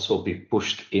environment will also be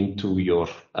pushed into your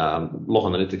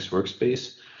log analytics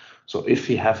workspace. So if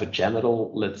you have a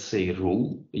general, let's say,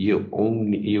 rule,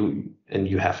 and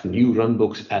you have new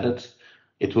runbooks added,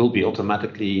 it will be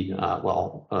automatically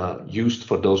used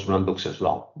for those runbooks as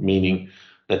well, meaning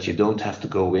that you don't have to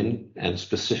go in and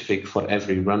specific for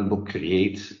every runbook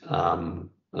create an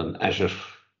Azure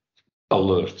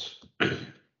alert.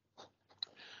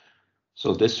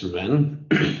 So this ran,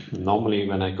 normally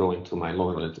when I go into my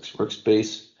Log Analytics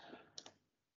workspace,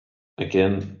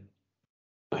 again,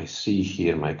 I see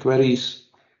here my queries.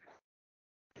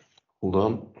 Hold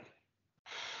on.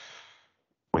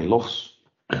 My logs.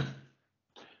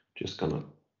 Just gonna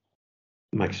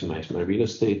maximize my real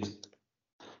estate.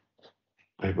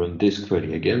 I run this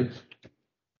query again.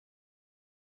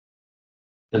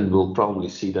 And we'll probably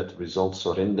see that the results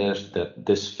are in there, that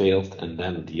this failed, and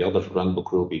then the other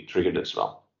runbook will be triggered as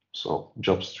well. So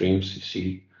job streams, you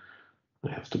see,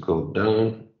 I have to go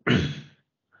down.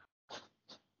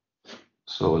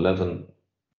 So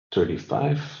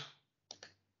 11:35.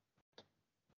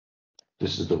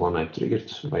 This is the one I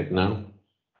triggered right now.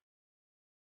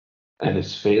 And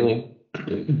it's failing.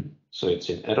 So it's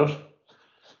in error.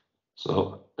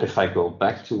 So if I go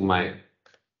back to my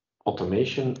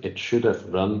automation, it should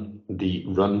have run the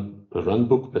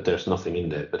runbook, but there's nothing in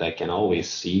there. But I can always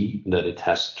see that it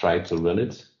has tried to run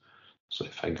it. So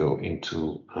if I go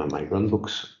into my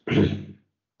runbooks,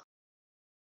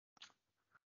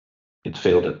 it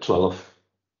failed at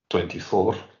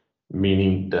 12:24,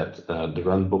 meaning that the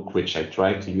runbook which I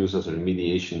tried to use as a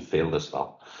remediation failed as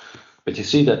well. But you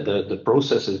see that the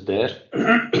process is there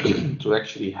to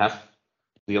actually have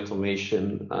the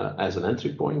automation as an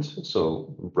entry point.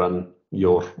 So run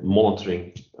your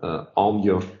monitoring on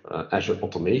your Azure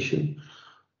Automation,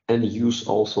 and use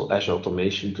also Azure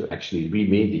Automation to actually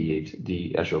remediate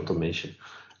the Azure Automation.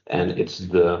 And it's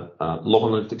the Log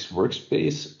Analytics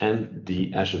workspace and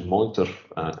the Azure Monitor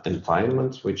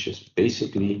environment, which is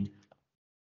basically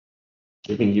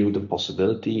giving you the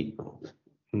possibility.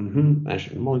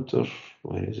 Azure Monitor,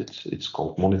 where is it? It's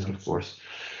called Monitor, of course.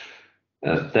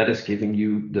 That is giving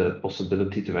you the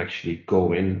possibility to actually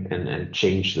go in and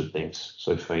change the things.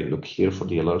 So if I look here for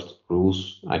the alert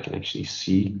rules, I can actually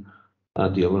see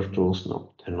the alert rules.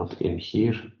 No, they're not in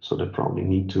here. So they probably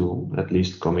need to at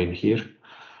least come in here.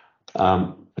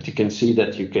 But you can see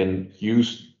that you can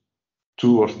use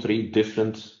 2 or 3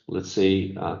 different, let's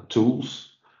say, tools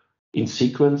in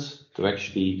sequence to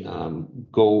actually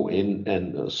go in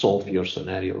and solve your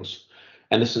scenarios.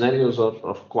 And the scenarios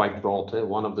are quite broad.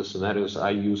 One of the scenarios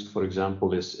I used, for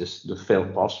example, is the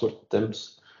failed password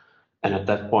attempts. And at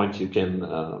that point, you can,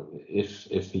 if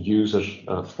a user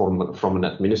from an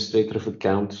administrator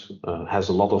account has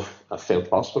a lot of failed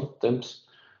password attempts,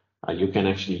 you can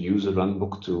actually use a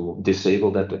runbook to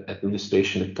disable that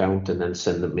administration account and then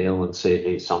send a mail and say,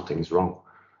 hey, something's wrong.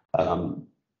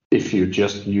 If you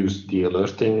just use the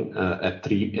alerting at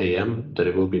 3 a.m.,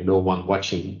 there will be no one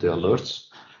watching the alerts.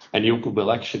 And you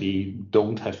will actually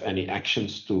don't have any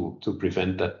actions to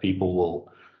prevent that. People will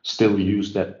still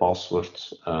use that password,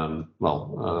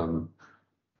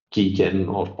 keygen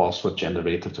or password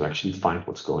generator to actually find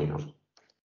what's going on.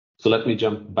 So let me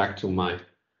jump back to my,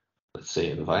 let's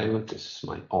say, environment. This is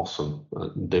my awesome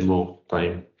demo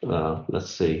time,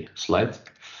 let's say, slide.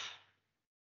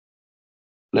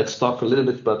 Let's talk a little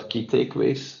bit about key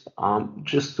takeaways.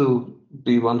 Just to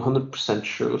be 100%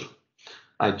 sure,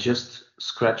 I just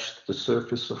scratched the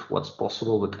surface of what's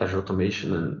possible with Azure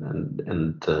Automation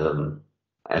and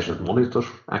Azure Monitor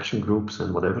action groups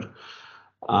and whatever.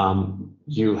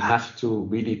 You have to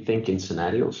really think in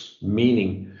scenarios,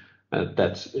 meaning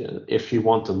that if you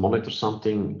want to monitor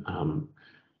something,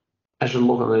 Azure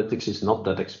Log Analytics is not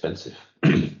that expensive.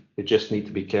 You just need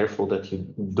to be careful that you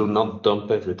do not dump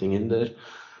everything in there.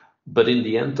 But in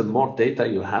the end, the more data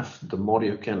you have, the more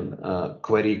you can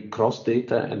query cross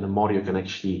data, and the more you can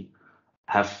actually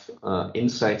have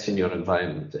insights in your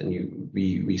environment. And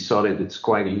we saw that it's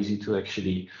quite easy to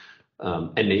actually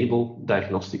enable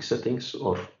diagnostic settings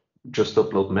or just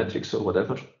upload metrics or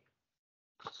whatever.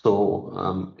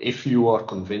 So if you are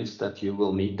convinced that you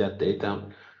will need that data,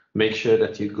 make sure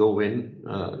that you go in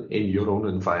your own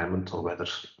environment, or whether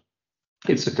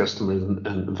it's a customer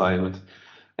environment,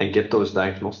 and get those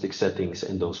diagnostic settings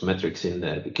and those metrics in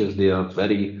there, because they are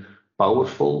very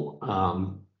powerful.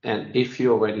 And if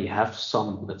you already have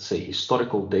some, let's say,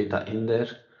 historical data in there,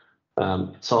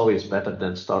 it's always better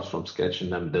than start from scratch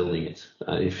and then building it.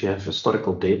 If you have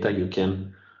historical data, you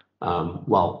can,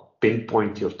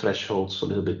 pinpoint your thresholds a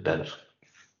little bit better.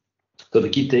 So the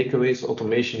key takeaways: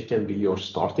 automation can be your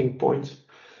starting point,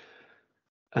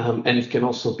 and it can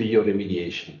also be your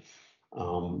remediation.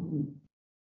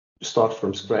 start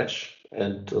from scratch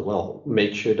and well,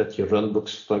 make sure that your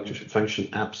runbooks, function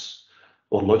apps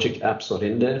or logic apps are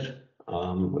in there.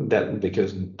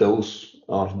 Because those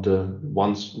are the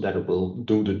ones that will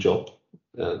do the job.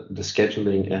 The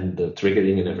scheduling and the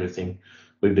triggering and everything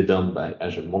will be done by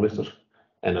Azure Monitor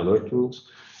and alert rules.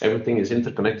 Everything is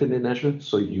interconnected in Azure,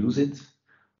 so use it.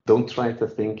 Don't try to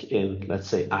think in, let's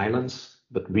say, islands,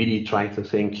 but really try to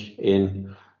think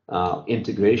in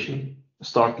integration.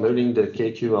 Start learning the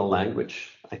KQL language.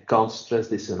 I can't stress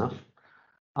this enough.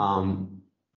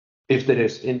 If there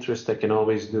is interest, I can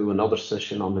always do another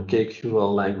session on the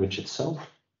KQL language itself.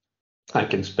 I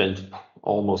can spend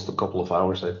almost a couple of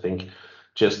hours, I think,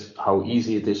 just how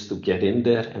easy it is to get in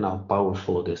there and how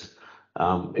powerful it is.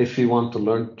 If you want to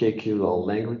learn KQL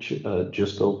language,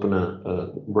 just open a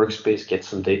workspace, get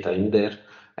some data in there,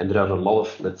 and there are a lot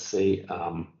of, let's say,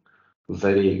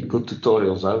 very good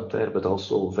tutorials out there, but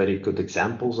also very good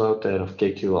examples out there of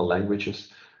KQL languages.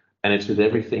 And it's with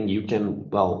everything you can,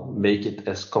 well, make it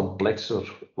as complex or,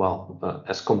 well,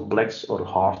 as complex or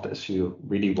hard as you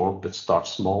really want, but start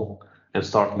small and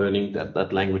start learning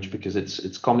that language, because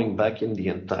it's coming back in the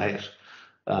entire,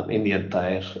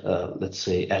 let's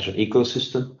say, Azure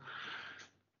ecosystem.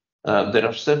 There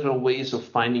are several ways of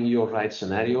finding your right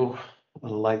scenario.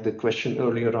 Like the question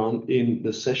earlier on in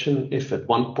the session, if at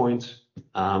one point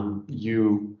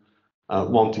you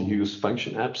want to use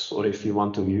function apps, or if you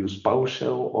want to use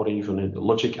PowerShell or even a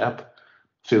logic app,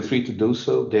 feel free to do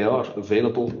so. They are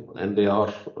available and they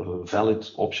are valid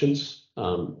options.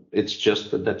 It's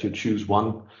just that you choose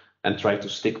one and try to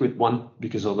stick with one,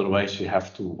 because otherwise you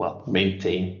have to, well,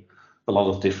 maintain a lot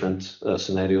of different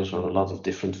scenarios or a lot of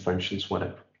different functions,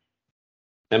 whatever.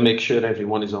 And make sure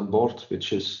everyone is on board,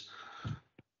 which is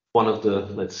one of the,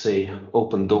 let's say,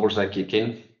 open doors I kick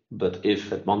in. But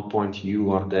if at one point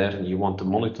you are there and you want to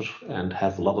monitor and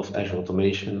have a lot of Azure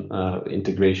Automation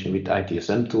integration with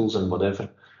ITSM tools and whatever,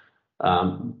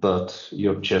 but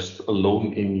you're just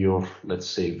alone in your, let's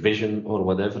say, vision or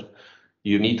whatever,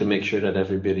 you need to make sure that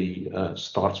everybody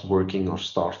starts working or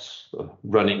starts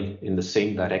running in the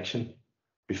same direction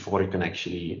before you can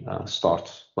actually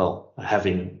start, well,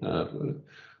 having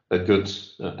a good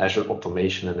Azure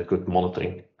Automation and a good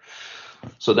monitoring.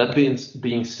 So that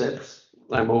being said,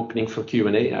 I'm opening for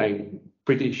Q&A. I'm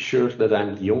pretty sure that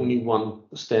I'm the only one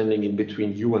standing in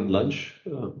between you and lunch,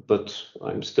 but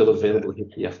I'm still available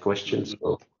if you have questions,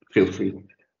 so feel free.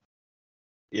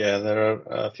 Yeah, there are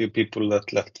a few people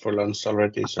that left for lunch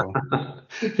already, so.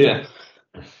 Yeah.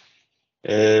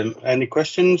 Any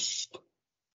questions?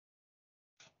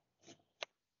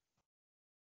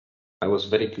 I was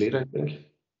very clear, I think.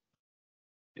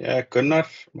 Yeah, Gunnar,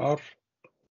 Már,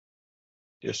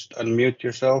 just unmute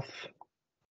yourself.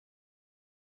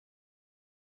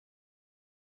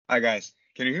 Hi guys,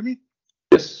 can you hear me?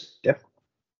 Yes. Yeah.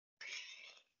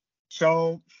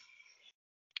 So,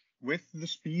 with the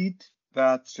speed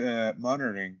that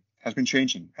monitoring has been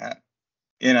changing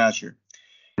in Azure,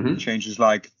 changes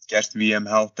like guest VM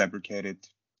health deprecated,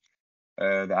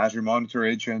 the Azure Monitor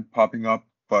agent popping up,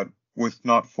 but with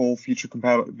not full feature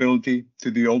compatibility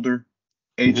to the older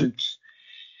agents,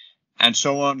 and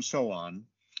so on and so on.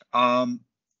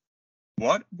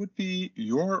 What would be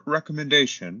your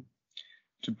recommendation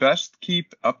to best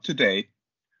keep up to date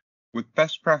with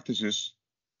best practices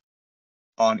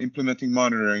on implementing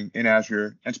monitoring in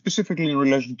Azure, and specifically in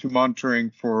relation to monitoring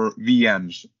for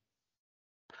VMs?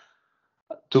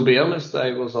 To be honest,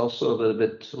 I was also a little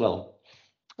bit, well,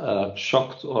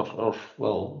 shocked or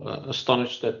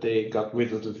astonished that they got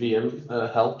rid of the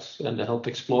VM help and the Help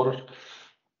Explorer.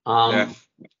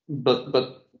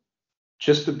 But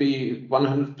just to be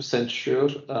 100% sure,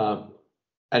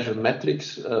 Azure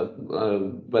Metrics,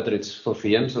 whether it's for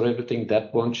VMs or everything,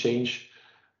 that won't change.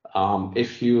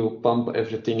 If you pump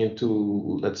everything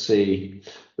into, let's say,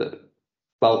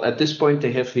 well, at this point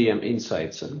they have VM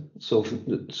Insights, so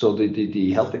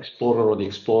the Health Explorer or the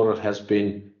Explorer has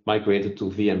been migrated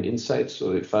to VM Insights.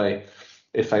 So if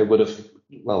I would have,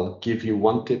 well, give you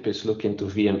one tip is look into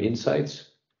VM Insights,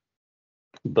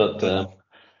 but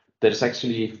there's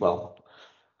actually, well,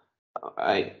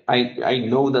 I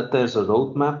know that there's a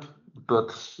roadmap,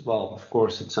 but well, of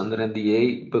course it's under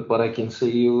NDA. But what I can say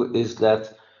you is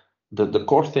that the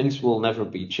core things will never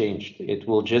be changed. It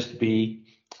will just be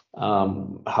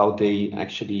how they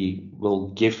actually will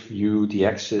give you the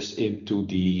access into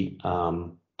the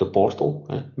portal,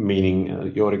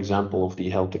 meaning your example of the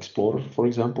Health Explorer, for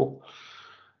example.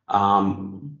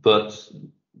 But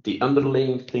the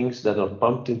underlying things that are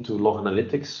pumped into log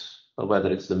analytics,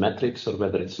 whether it's the metrics or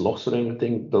whether it's logs or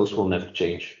anything, those will never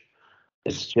change.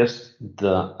 It's just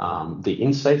the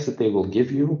insights that they will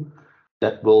give you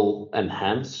that will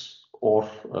enhance or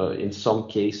in some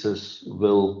cases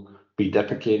will be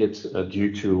deprecated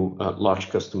due to large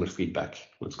customer feedback.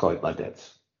 Let's call it like that.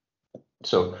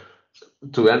 So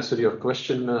to answer your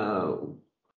question,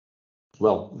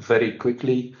 well, very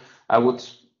quickly, I would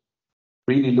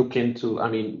really look into, I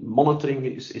mean, monitoring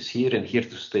is here and here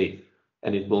to stay,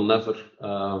 and it will never,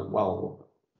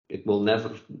 it will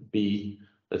never be,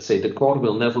 let's say, the core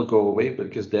will never go away,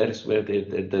 because there is where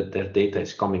their data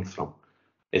is coming from.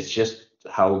 It's just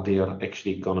how they are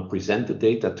actually going to present the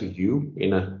data to you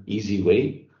in an easy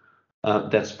way.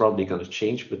 That's probably going to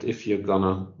change, but if you're going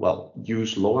to, well,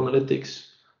 use log analytics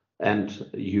and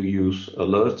you use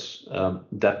alerts,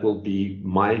 that will be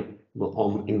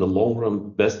in the long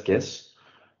run, best guess.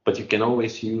 But you can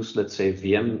always use, let's say,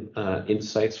 VM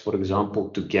insights, for example,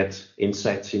 to get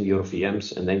insights in your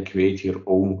VMs and then create your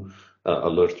own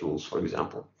alert rules, for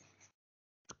example.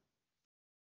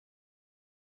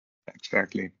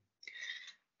 Exactly.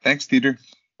 Thanks, Dieter.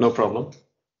 No problem.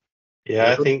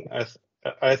 Yeah, I think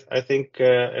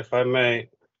if I may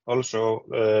also,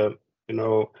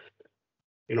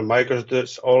 Microsoft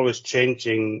is always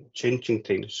changing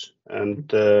things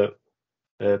and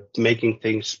making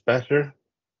things better,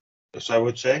 as I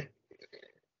would say.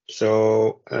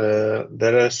 So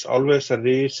there is always a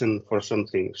reason for some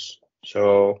things.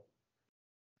 So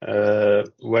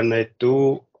when they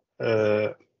do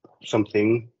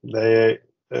something, they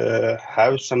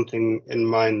have something in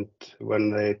mind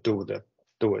when they do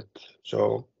it.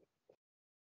 So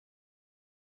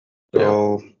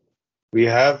we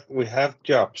have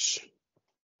jobs.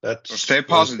 That's so stay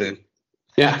positive.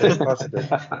 Yeah, stay positive.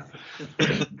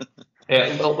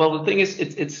 Yeah. Well, the thing is,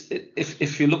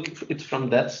 if you look at it from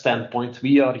that standpoint,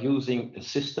 we are using a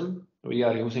system, we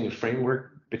are using a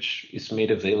framework which is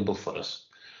made available for us.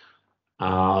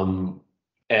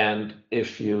 And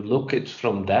if you look at it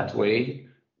from that way,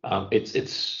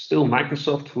 it's still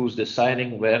Microsoft who's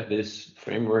deciding where this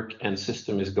framework and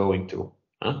system is going to.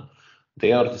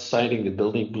 They are deciding the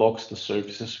building blocks, the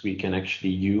services we can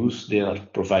actually use. They are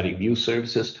providing new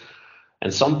services.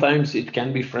 And sometimes it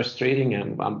can be frustrating,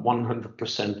 and I'm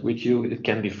 100% with you. It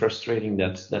can be frustrating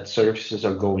that services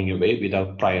are going away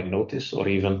without prior notice, or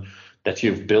even that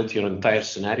you've built your entire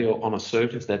scenario on a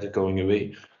service that is going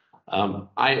away.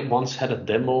 I once had a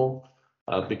demo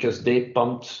because they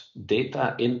pumped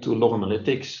data into log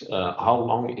analytics, how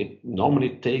long it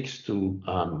normally takes to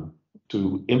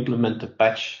implement a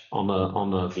patch on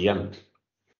a VM.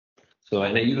 So,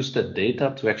 and I used that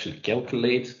data to actually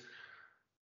calculate,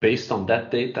 based on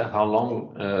that data, how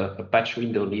long a patch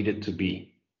window needed to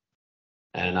be.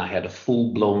 And I had a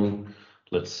full-blown,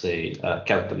 let's say,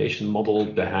 calculation model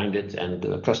behind it, and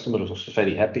the customer was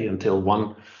very happy until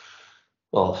one,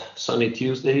 well, sunny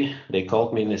Tuesday, they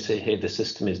called me and they say, hey, the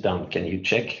system is down, can you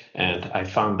check? And I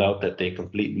found out that they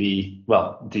completely,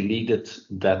 well, deleted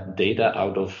that data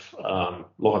out of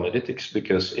log analytics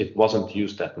because it wasn't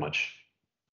used that much.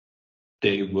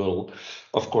 They will,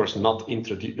 of course, not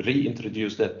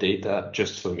reintroduce that data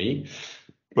just for me.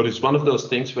 But it's one of those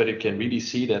things where you can really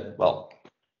see that, well,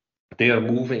 they are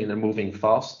moving and they're moving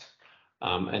fast.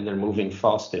 And they're moving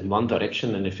fast in one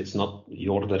direction. And if it's not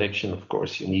your direction, of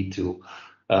course, you need to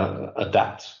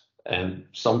adapt. And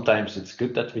sometimes it's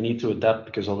good that we need to adapt,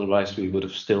 because otherwise we would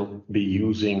have still be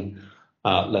using,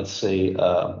 let's say,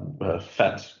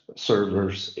 fat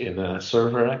servers in a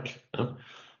server rack.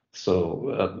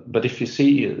 So, but if you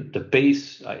see the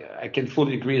pace, I can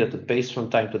fully agree that the pace from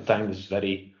time to time is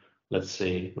very, let's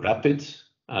say, rapid,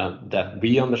 that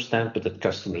we understand, but that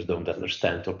customers don't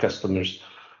understand, or customers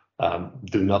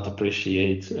do not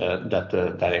appreciate that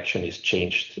the direction is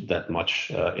changed that much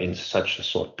in such a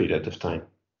short period of time.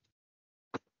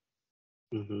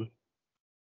 Mm-hmm.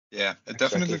 Yeah, it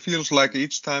definitely feels like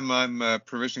each time I'm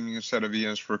provisioning a set of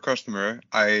VMs for a customer,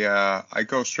 I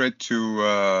go straight to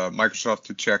Microsoft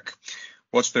to check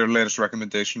what's their latest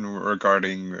recommendation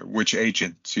regarding which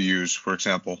agent to use, for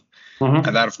example. Mm-hmm.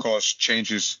 And that, of course,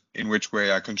 changes in which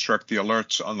way I construct the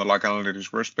alerts on the log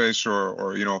analytics workspace,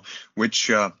 or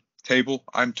which table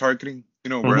I'm targeting,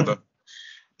 where the,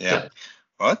 yeah.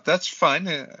 But that's fine.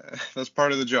 That's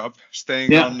part of the job,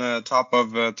 staying on top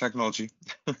of technology.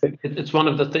 It's one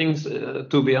of the things,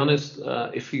 to be honest,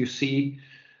 if you see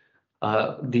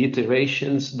the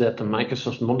iterations that the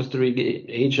Microsoft monitoring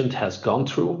agent has gone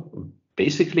through,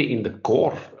 basically in the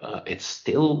core, it's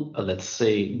still, let's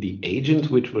say, the agent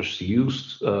which was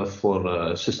used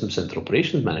for System Center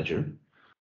Operations Manager.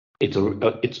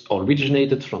 It's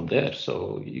originated from there.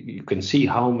 So you can see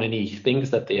how many things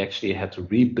that they actually had to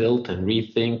rebuild and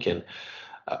rethink. And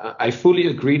I fully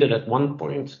agree that at one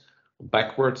point,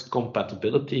 backwards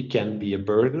compatibility can be a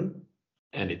burden.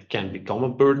 and it can become a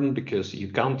burden because you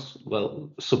can't, well,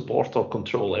 support or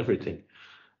control everything.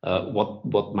 What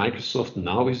Microsoft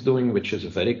now is doing, which is a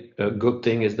very good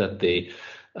thing, is that they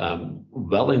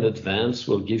well in advance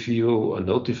will give you a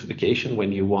notification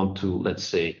when you want to, let's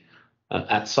say,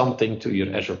 add something to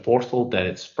your Azure portal that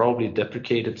it's probably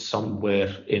deprecated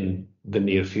somewhere in the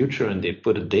near future, and they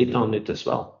put a date on it as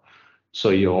well.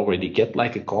 So you already get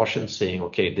like a caution saying,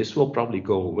 okay, this will probably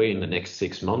go away in the next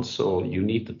 6 months. So you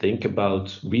need to think about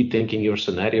rethinking your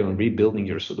scenario and rebuilding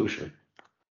your solution.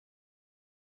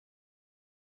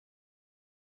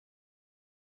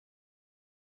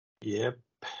 Yep.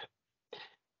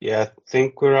 Yeah, I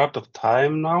think we're out of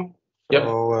time now.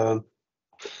 So,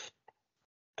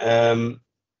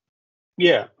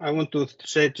 yeah, I want to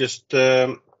say just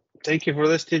thank you for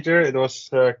this, teacher. It was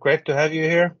great to have you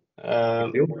here.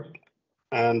 Thank you.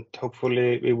 And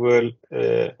hopefully we will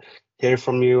hear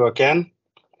from you again.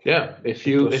 Yeah, if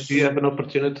you have an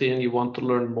opportunity and you want to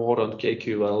learn more on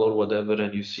KQL or whatever,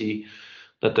 and you see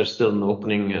that there's still an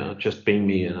opening, just ping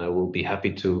me, and I will be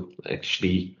happy to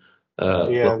actually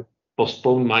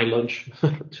postpone my lunch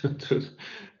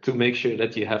to make sure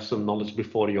that you have some knowledge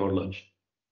before your lunch.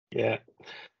 Yeah,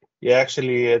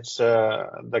 actually, it's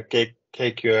the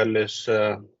KQL is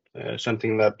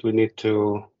something that we need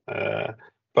to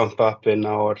bump up in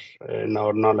our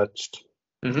knowledge.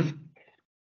 Mm-hmm.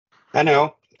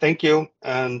 Anyhow, thank you,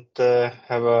 and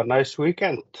have a nice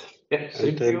weekend. Yeah,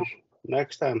 same to you.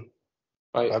 Next time.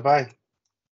 Bye. Bye-bye.